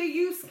any of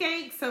you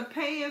skanks are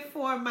paying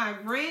for my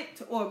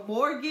rent or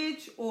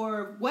mortgage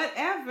or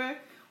whatever,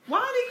 why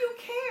do you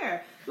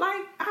care?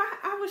 Like,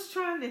 I was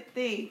trying to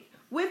think,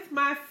 with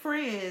my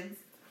friends,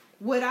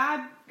 would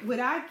I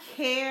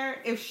care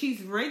if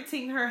she's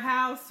renting her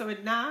house or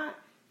not?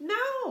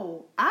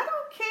 No, I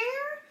don't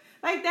care.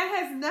 Like, that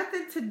has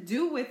nothing to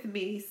do with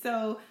me.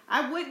 So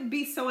I wouldn't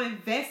be so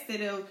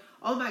invested in,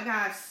 oh my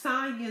gosh,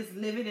 Sonya's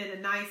living in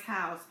a nice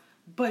house,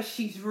 but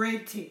she's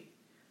renting.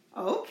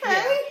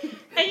 Okay. Yeah.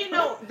 And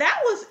that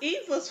was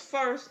Eva's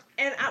first,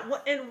 and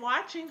in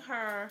watching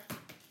her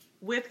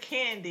with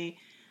Candy,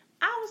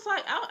 I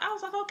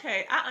was like,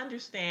 okay, I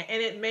understand.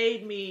 And it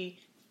made me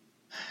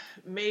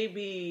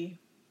maybe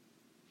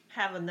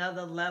have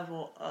another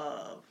level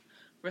of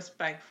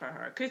respect for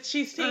her. Because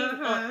she seemed,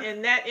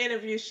 in that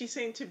interview, she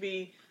seemed to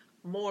be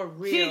more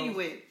real.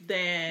 Genuine.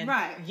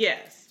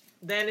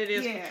 Than it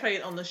is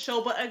portrayed on the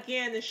show. But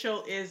again, the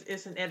show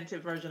is an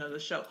edited version of the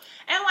show.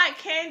 And like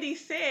Candy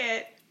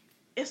said,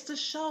 it's the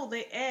show.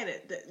 They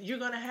edit. That you're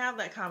going to have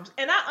that conversation.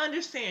 And I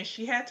understand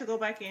she had to go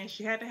back in.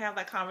 She had to have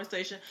that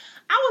conversation.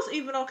 I was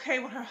even okay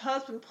when her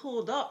husband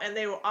pulled up and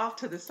they were off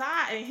to the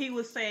side. And he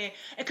was saying,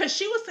 because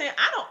she was saying,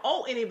 I don't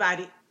owe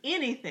anybody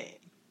anything.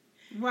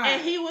 Right.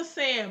 And he was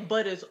saying,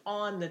 but it's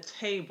on the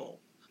table.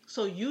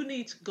 So you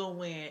need to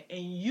go in and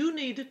you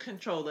need to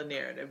control the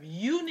narrative.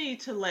 You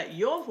need to let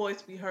your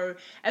voice be heard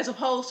as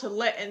opposed to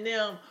letting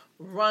them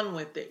run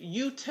with it.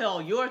 You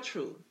tell your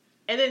truth.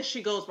 And then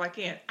she goes back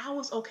in. I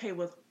was okay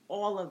with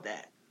all of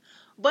that.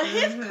 But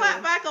his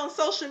clapback on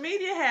social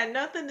media had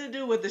nothing to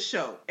do with the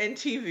show and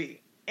TV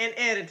and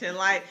editing.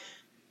 Like,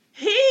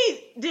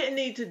 he didn't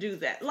need to do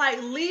that. Like,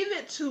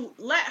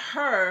 let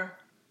her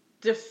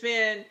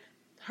defend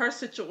her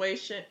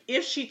situation.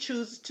 If she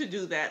chooses to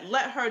do that,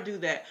 let her do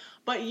that.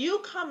 But you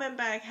coming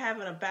back,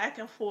 having a back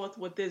and forth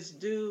with this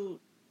dude,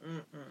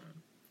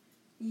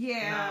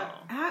 yeah.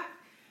 No.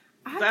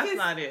 That's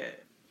not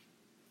it.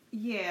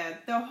 Yeah,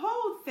 the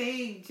whole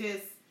thing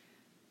just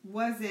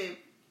wasn't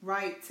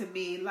right to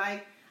me.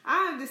 Like,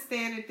 I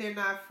understand that they're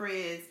not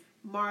friends.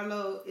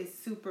 Marlo is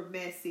super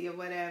messy or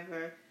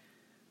whatever.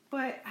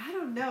 But I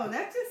don't know.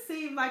 That just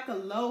seemed like a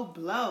low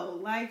blow.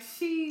 Like,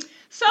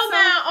 So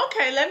now,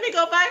 okay, let me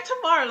go back to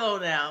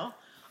Marlo now.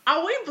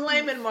 Are we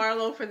blaming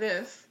Marlo for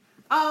this?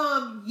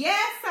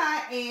 Yes,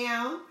 I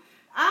am.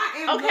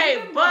 I am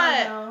blaming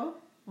Marlo.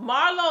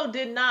 Marlo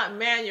did not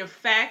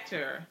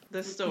manufacture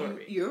the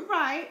story. You're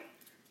right.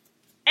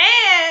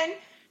 And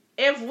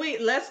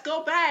let's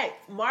go back.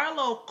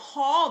 Marlo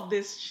called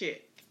this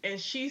chick and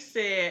she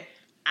said,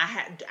 I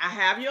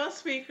have you on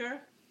speaker.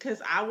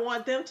 because I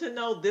want them to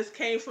know this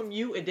came from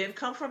you. It didn't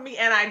come from me,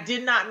 and I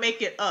did not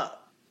make it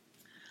up.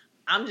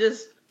 I'm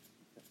just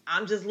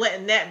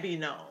letting that be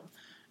known.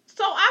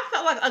 So I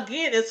felt like,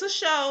 again, it's a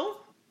show,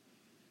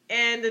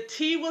 and the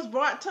tea was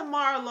brought to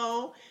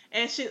Marlo,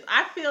 and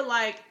I feel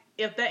like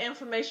if that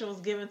information was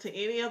given to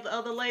any of the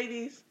other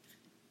ladies,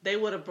 they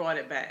would have brought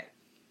it back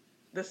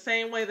the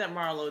same way that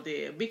Marlo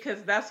did,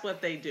 because that's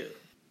what they do.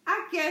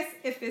 I guess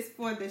if it's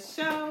for the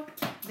show,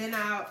 then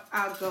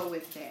I'll go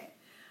with that.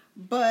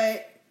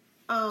 But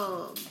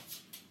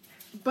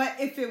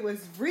if it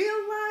was real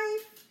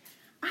life,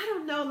 I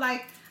don't know.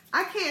 Like,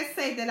 I can't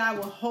say that I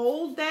will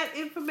hold that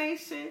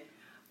information,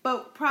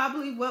 but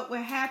probably what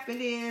would happen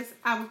is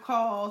I would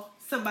call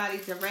somebody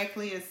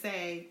directly and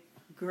say,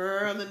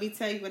 "Girl, let me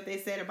tell you what they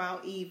said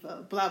about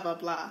Eva, blah, blah,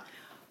 blah."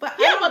 But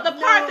but the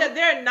part that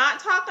they're not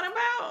talking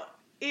about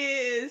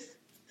is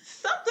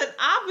something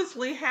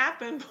obviously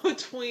happened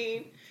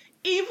between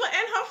Eva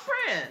and her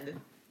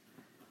friend.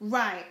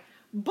 Right.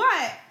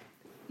 But,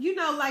 you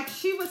know, like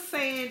she was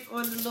saying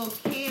on the little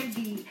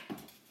Candy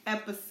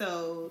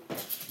episode,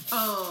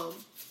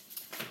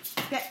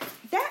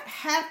 that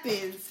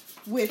happens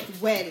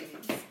with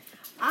weddings.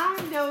 I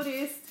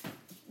noticed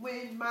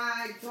when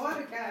my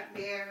daughter got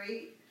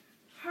married,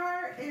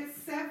 her and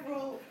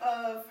several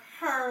of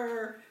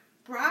her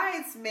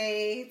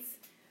bridesmaids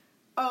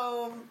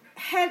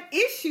had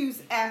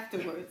issues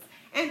afterwards.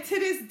 And to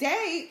this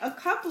day, a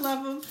couple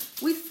of them,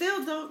 we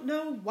still don't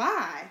know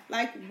why.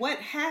 Like, what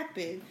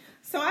happened.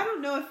 So I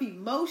don't know if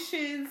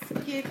emotions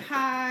get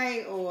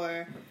high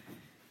or,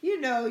 you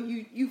know,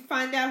 you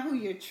find out who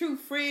your true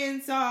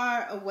friends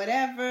are or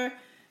whatever.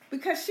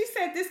 Because she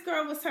said this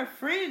girl was her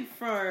friend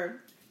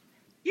for...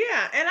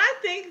 Yeah, and I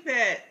think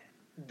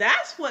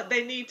that's what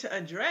they need to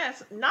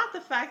address. Not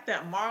the fact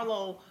that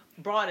Marlo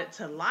brought it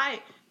to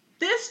light.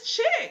 This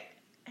chick,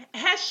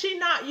 had she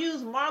not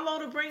used Marlo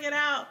to bring it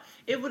out,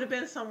 it would have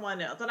been someone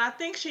else. And I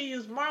think she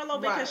used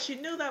Marlo because she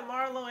knew that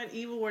Marlo and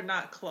Eva were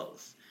not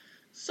close.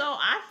 So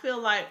I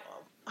feel like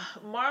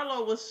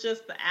Marlo was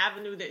just the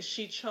avenue that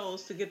she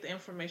chose to get the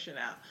information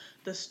out.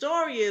 The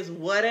story is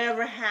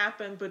whatever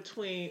happened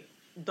between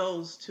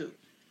those two.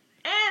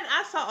 And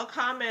I saw a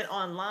comment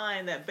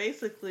online that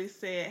basically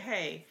said,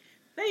 hey,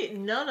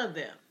 none of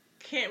them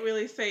can't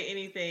really say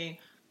anything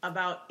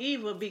about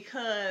Eva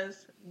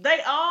because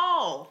they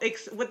all,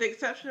 with the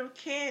exception of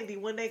Candy,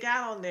 when they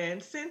got on there,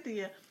 and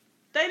Cynthia,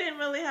 they didn't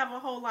really have a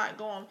whole lot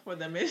going for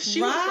them. And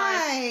she was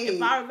like,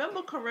 if I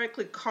remember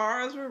correctly,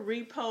 cars were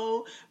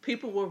repoed,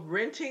 people were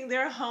renting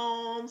their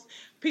homes,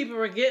 people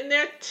were getting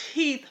their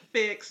teeth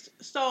fixed.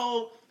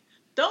 So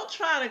don't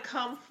try to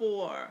come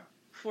for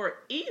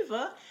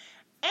Eva.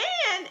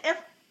 And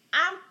if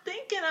I'm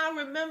thinking, I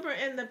remember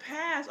in the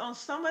past on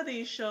some of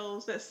these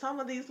shows that some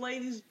of these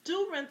ladies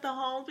do rent the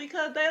homes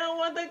because they don't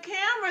want the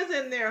cameras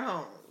in their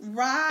homes.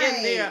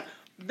 Right.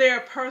 In their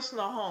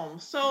personal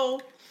homes.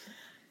 So,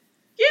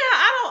 yeah,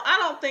 I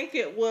don't think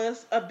it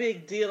was a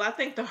big deal. I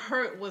think the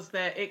hurt was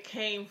that it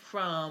came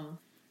from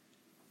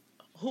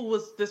who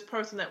was this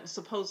person that was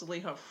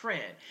supposedly her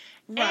friend.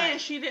 Right. And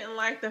she didn't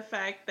like the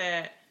fact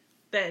that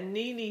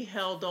Nene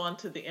held on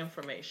to the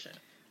information.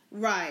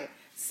 Right.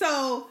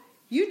 So,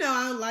 you know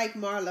I don't like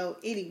Marlo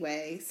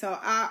anyway, so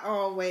I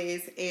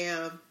always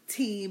am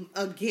team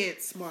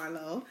against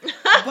Marlo.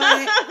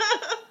 But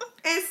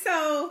and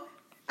so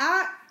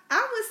I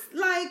was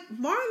like,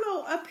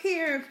 Marlo up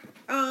here,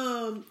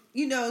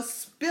 you know,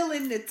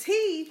 spilling the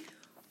tea.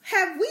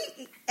 Have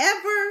we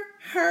ever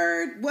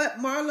heard what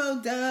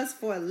Marlo does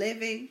for a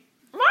living?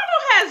 Marlo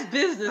has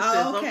businesses,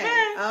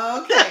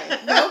 okay.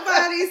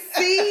 Nobody's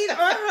seen or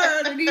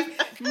heard of these.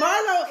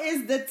 Marlo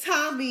is the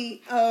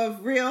Tommy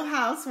of Real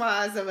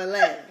Housewives of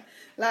Atlanta.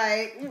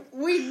 Like,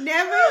 we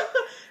never...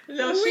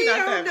 No, we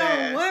don't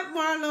know what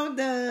Marlo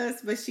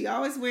does, but she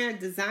always wearing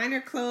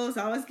designer clothes,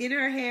 always getting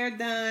her hair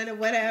done or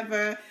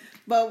whatever.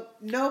 But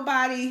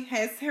nobody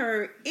has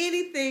heard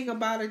anything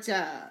about a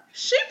job.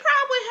 She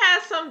probably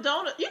has some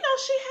donut. You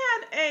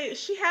know,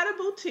 she had a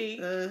boutique.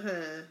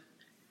 Uh-huh.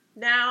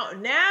 Now,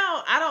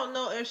 I don't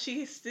know if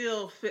she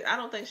still I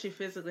don't think she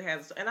physically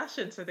has, and I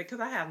shouldn't say that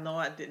because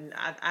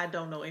I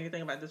don't know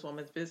anything about this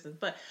woman's business,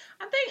 but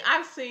I think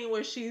I've seen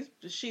where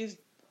she's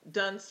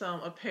done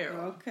some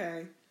apparel.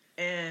 Okay.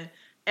 And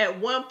at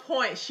one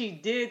point she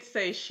did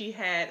say she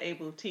had a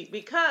boutique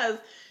because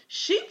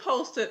she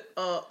posted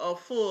a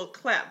full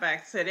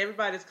clapback, said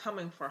everybody's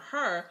coming for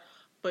her,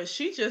 but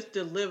she just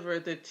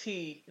delivered the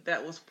tea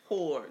that was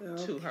poured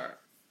to her.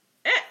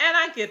 And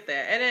I get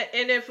that.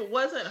 And if it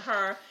wasn't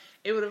her,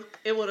 it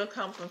would have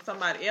come from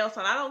somebody else.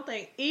 And I don't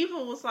think Eva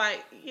was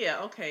like,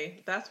 yeah,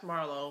 okay, that's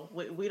Marlo.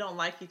 We don't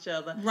like each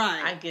other.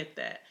 Right. I get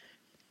that.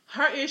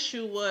 Her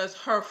issue was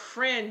her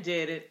friend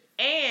did it,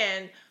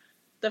 and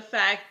the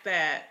fact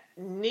that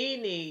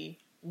Nene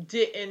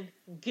didn't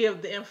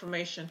give the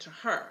information to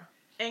her.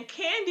 And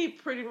Candy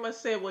pretty much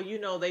said, well, you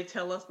know, they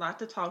tell us not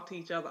to talk to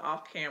each other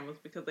off cameras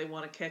because they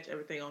want to catch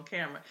everything on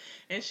camera.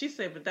 And she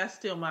said, but that's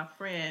still my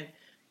friend.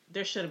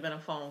 There should have been a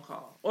phone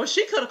call. Or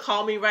she could have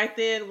called me right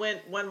then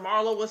when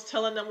Marlo was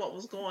telling them what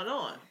was going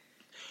on.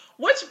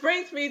 which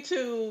brings me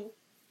to,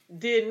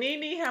 did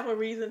Nene have a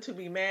reason to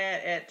be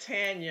mad at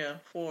Tanya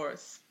for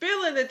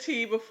spilling the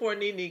tea before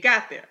Nene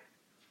got there?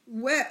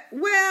 Well,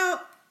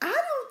 I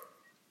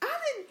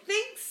didn't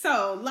think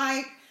so.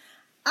 Like,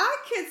 I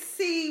could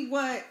see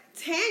what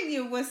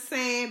Tanya was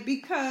saying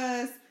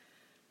because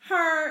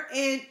her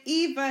and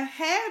Eva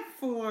had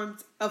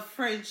formed a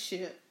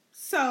friendship.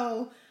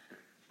 So,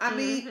 I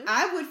mean,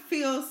 I would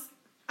feel,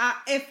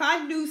 if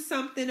I knew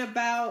something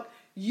about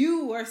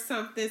you or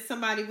something,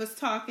 somebody was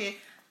talking,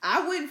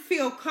 I wouldn't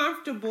feel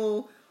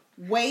comfortable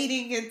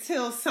waiting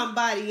until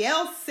somebody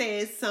else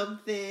says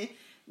something.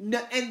 No,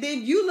 and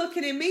then you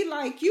looking at me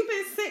like you've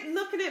been sitting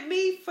looking at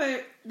me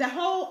for the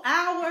whole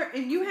hour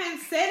and you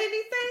hadn't said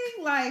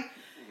anything. Like,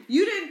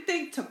 you didn't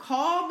think to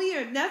call me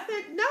or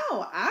nothing.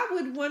 No, I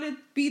would want to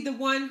be the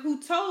one who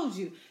told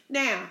you.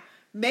 Now,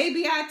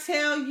 maybe I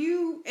tell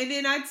you and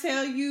then I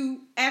tell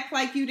you, act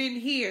like you didn't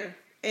hear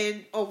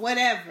or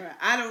whatever.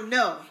 I don't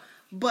know.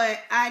 But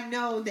I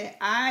know that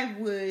I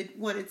would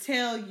want to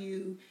tell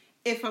you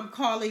if I'm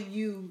calling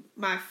you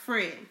my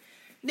friend.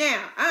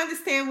 Now, I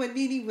understand what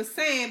Nene was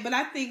saying, but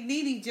I think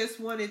Nene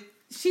just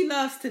she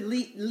loves to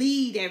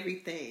lead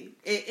everything.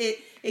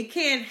 It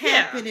can't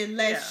happen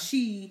unless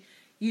she,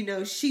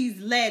 she's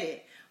led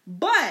it.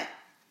 But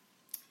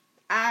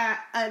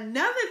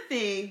another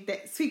thing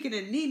that, speaking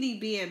of Nene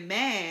being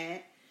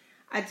mad,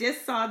 I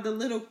just saw the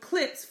little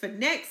clips for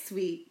next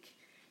week.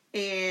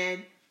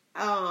 And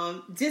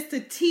just a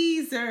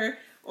teaser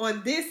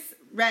on this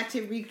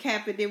Ratchet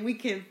Recap, and then we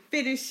can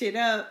finish it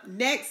up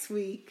next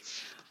week.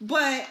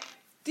 But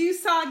you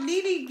saw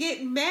Nene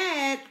getting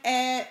mad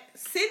at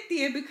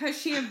Cynthia because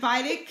she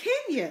invited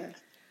Kenya.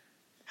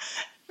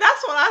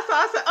 That's what I saw.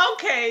 I said,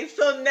 okay,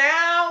 so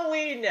now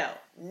we know.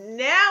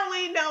 Now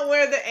we know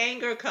where the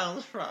anger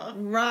comes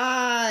from.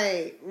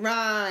 Right. And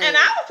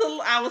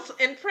I was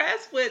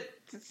impressed with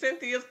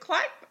Cynthia's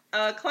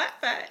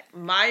clapback.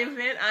 My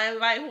event, I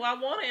invite who I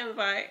want to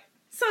invite.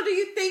 So do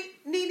you think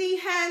Nene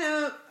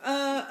had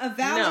a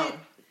valid...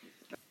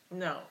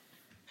 No.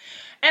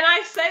 And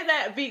I say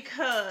that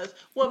because,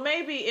 well,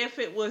 maybe if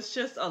it was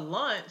just a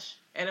lunch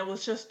and it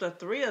was just the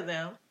three of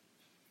them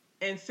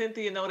and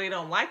Cynthia know they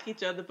don't like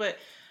each other, but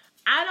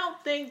I don't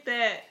think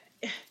that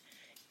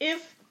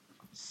if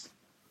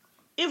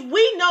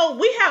we know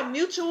we have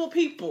mutual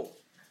people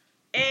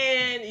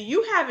and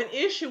you have an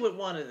issue with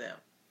one of them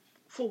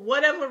for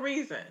whatever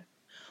reason,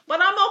 but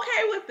I'm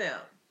okay with them,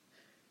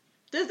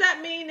 does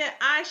that mean that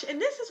and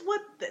this is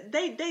what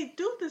they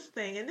do this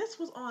thing, and this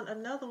was on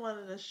another one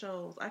of the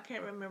shows. I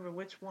can't remember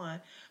which one.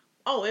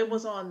 Oh, it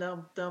was on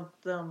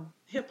the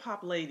hip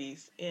hop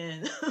ladies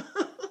in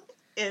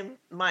in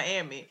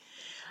Miami.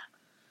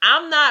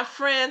 I'm not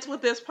friends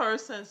with this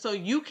person, so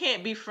you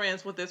can't be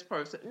friends with this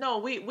person. No,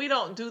 we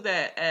don't do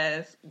that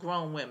as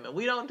grown women.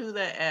 We don't do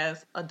that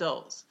as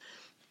adults.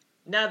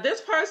 Now,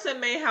 this person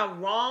may have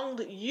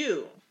wronged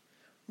you.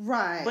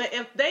 Right. But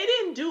if they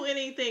didn't do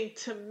anything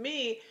to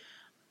me,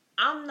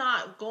 I'm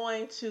not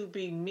going to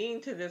be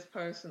mean to this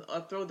person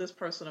or throw this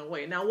person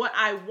away. Now, what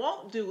I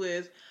won't do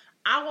is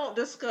I won't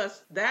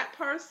discuss that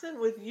person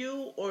with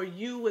you or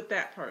you with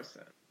that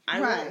person.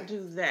 I won't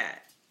do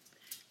that.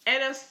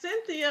 And if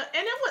Cynthia,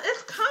 and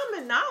it's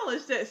common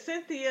knowledge that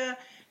Cynthia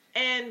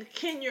and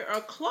Kenya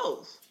are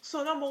close.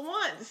 So number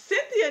one,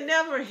 Cynthia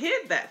never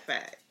hid that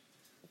fact.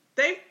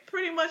 They've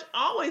pretty much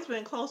always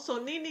been close.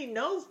 So Nene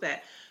knows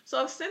that.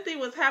 So if Cynthia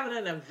was having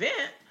an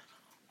event,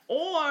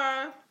 or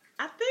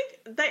I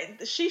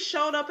think she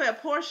showed up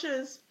at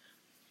Portia's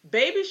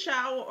baby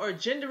shower or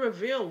gender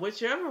reveal,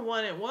 whichever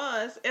one it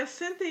was, if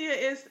Cynthia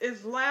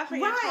is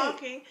laughing and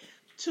talking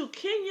to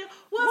Kenya,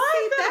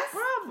 why is that a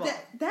problem?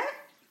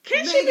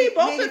 Can she be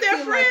both of their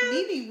friends?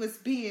 Like Nene was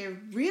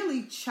being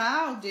really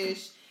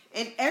childish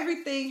and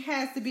everything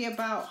has to be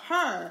about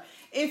her.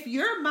 If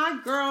you're my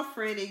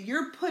girlfriend and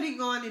you're putting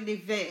on an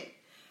event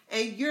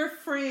and you're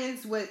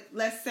friends with,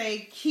 let's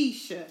say,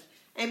 Keisha,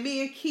 and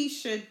me and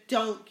Keisha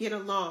don't get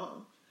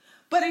along,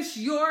 but it's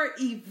your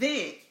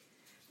event,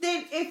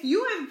 then if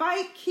you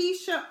invite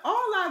Keisha,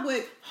 all I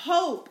would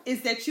hope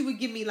is that you would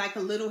give me like a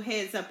little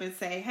heads up and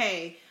say,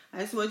 hey, I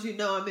just want you to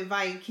know I'm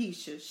inviting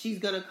Keisha. She's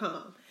going to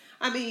come.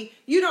 I mean,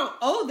 you don't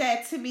owe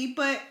that to me,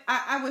 but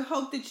I would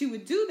hope that you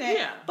would do that.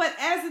 Yeah. But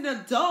as an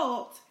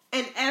adult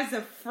and as a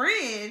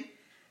friend,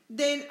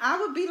 then I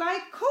would be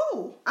like,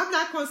 cool. I'm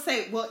not going to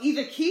say, well,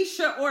 either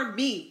Keisha or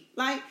me.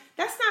 Like,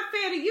 that's not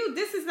fair to you.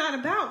 This is not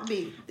about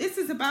me. This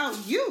is about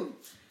you,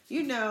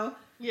 you know.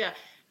 Yeah.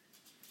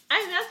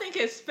 And I think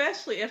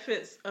especially if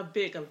it's a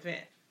big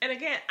event. And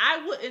again,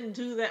 I wouldn't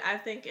do that, I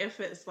think, if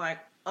it's like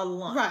a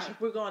lunch. Right.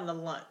 If we're going to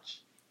lunch.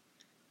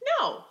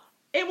 No.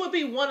 It would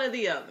be one or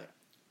the other.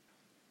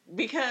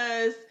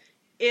 Because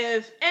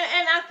and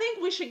I think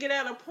we should get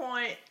at a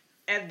point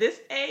at this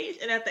age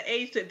and at the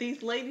age that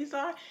these ladies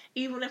are,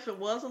 even if it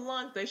was a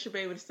lunch, they should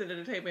be able to sit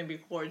at the table and be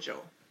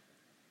cordial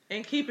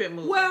and keep it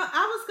moving. Well,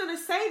 I was going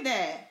to say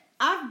that.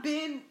 I've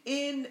been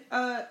in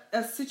a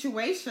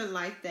situation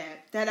like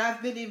that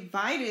I've been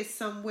invited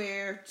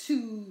somewhere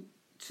to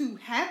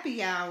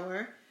happy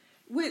hour.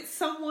 with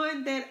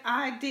someone that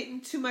I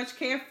didn't too much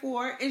care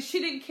for, and she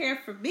didn't care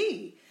for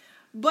me.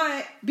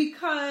 But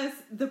because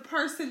the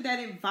person that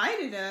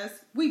invited us,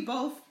 we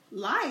both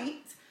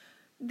liked,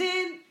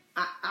 then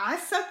I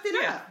sucked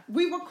it up.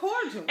 We were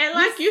cordial. And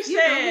like you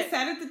said, we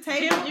sat at the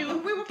table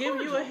and we were give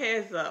cordial. you a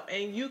heads up,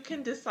 and you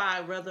can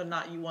decide whether or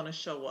not you want to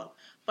show up.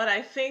 But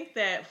I think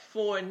that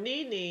for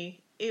Nene,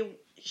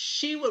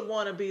 she would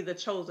want to be the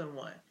chosen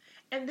one.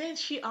 And then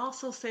she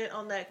also said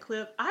on that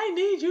clip, "I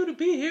need you to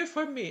be here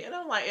for me." And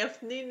I'm like,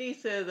 if Nene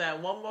says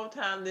that one more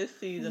time this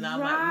season, I'm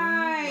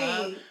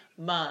like,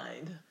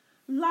 mind.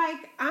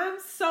 Like, I'm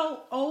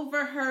so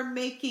over her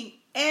making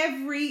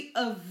every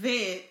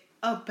event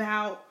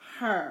about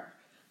her.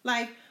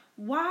 Like,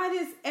 why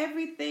does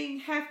everything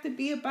have to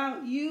be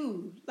about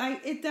you?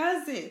 Like, it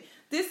doesn't.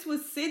 This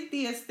was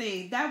Cynthia's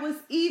thing. That was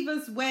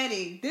Eva's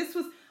wedding. This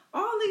was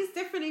all these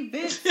different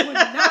events were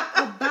not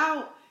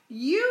about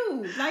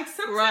you. Like,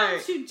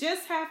 sometimes you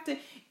just have to,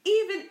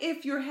 even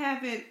if you're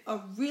having a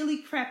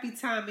really crappy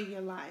time in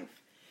your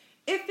life,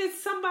 if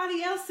it's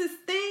somebody else's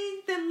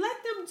thing, then let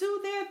them do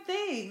their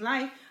thing.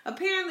 Like,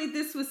 apparently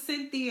this was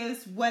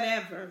Cynthia's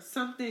whatever,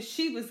 something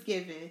she was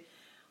given.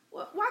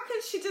 Why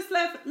couldn't she just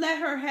let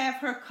her have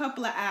her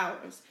couple of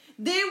hours?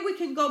 Then we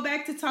can go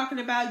back to talking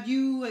about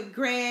you and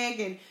Greg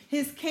and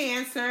his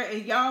cancer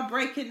and y'all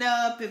breaking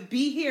up and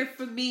be here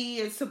for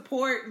me and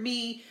support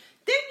me.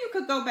 Then you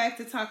could go back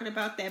to talking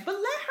about that. But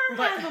let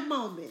her have a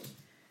moment.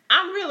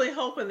 I'm really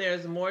hoping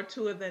there's more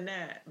to it than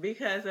that.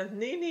 Because if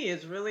Nene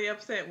is really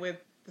upset with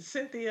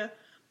Cynthia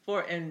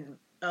for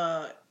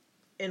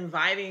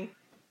inviting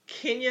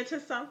Kenya to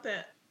something,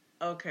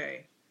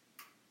 okay,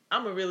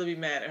 I'm going to really be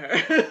mad at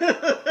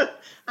her.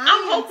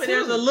 I'm hoping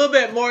there's a little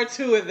bit more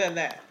to it than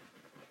that.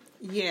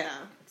 Yeah.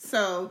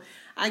 So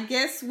I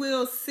guess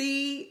we'll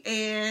see.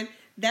 And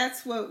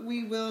that's what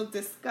we will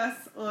discuss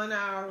on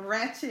our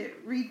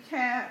Ratchet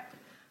recap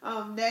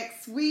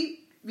next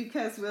week,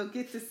 because we'll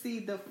get to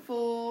see the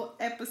full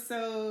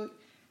episode.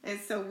 And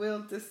so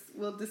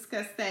we'll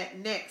discuss that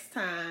next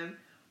time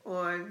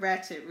on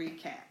Ratchet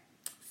Recap.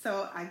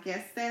 So I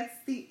guess that's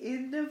the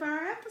end of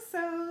our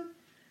episode.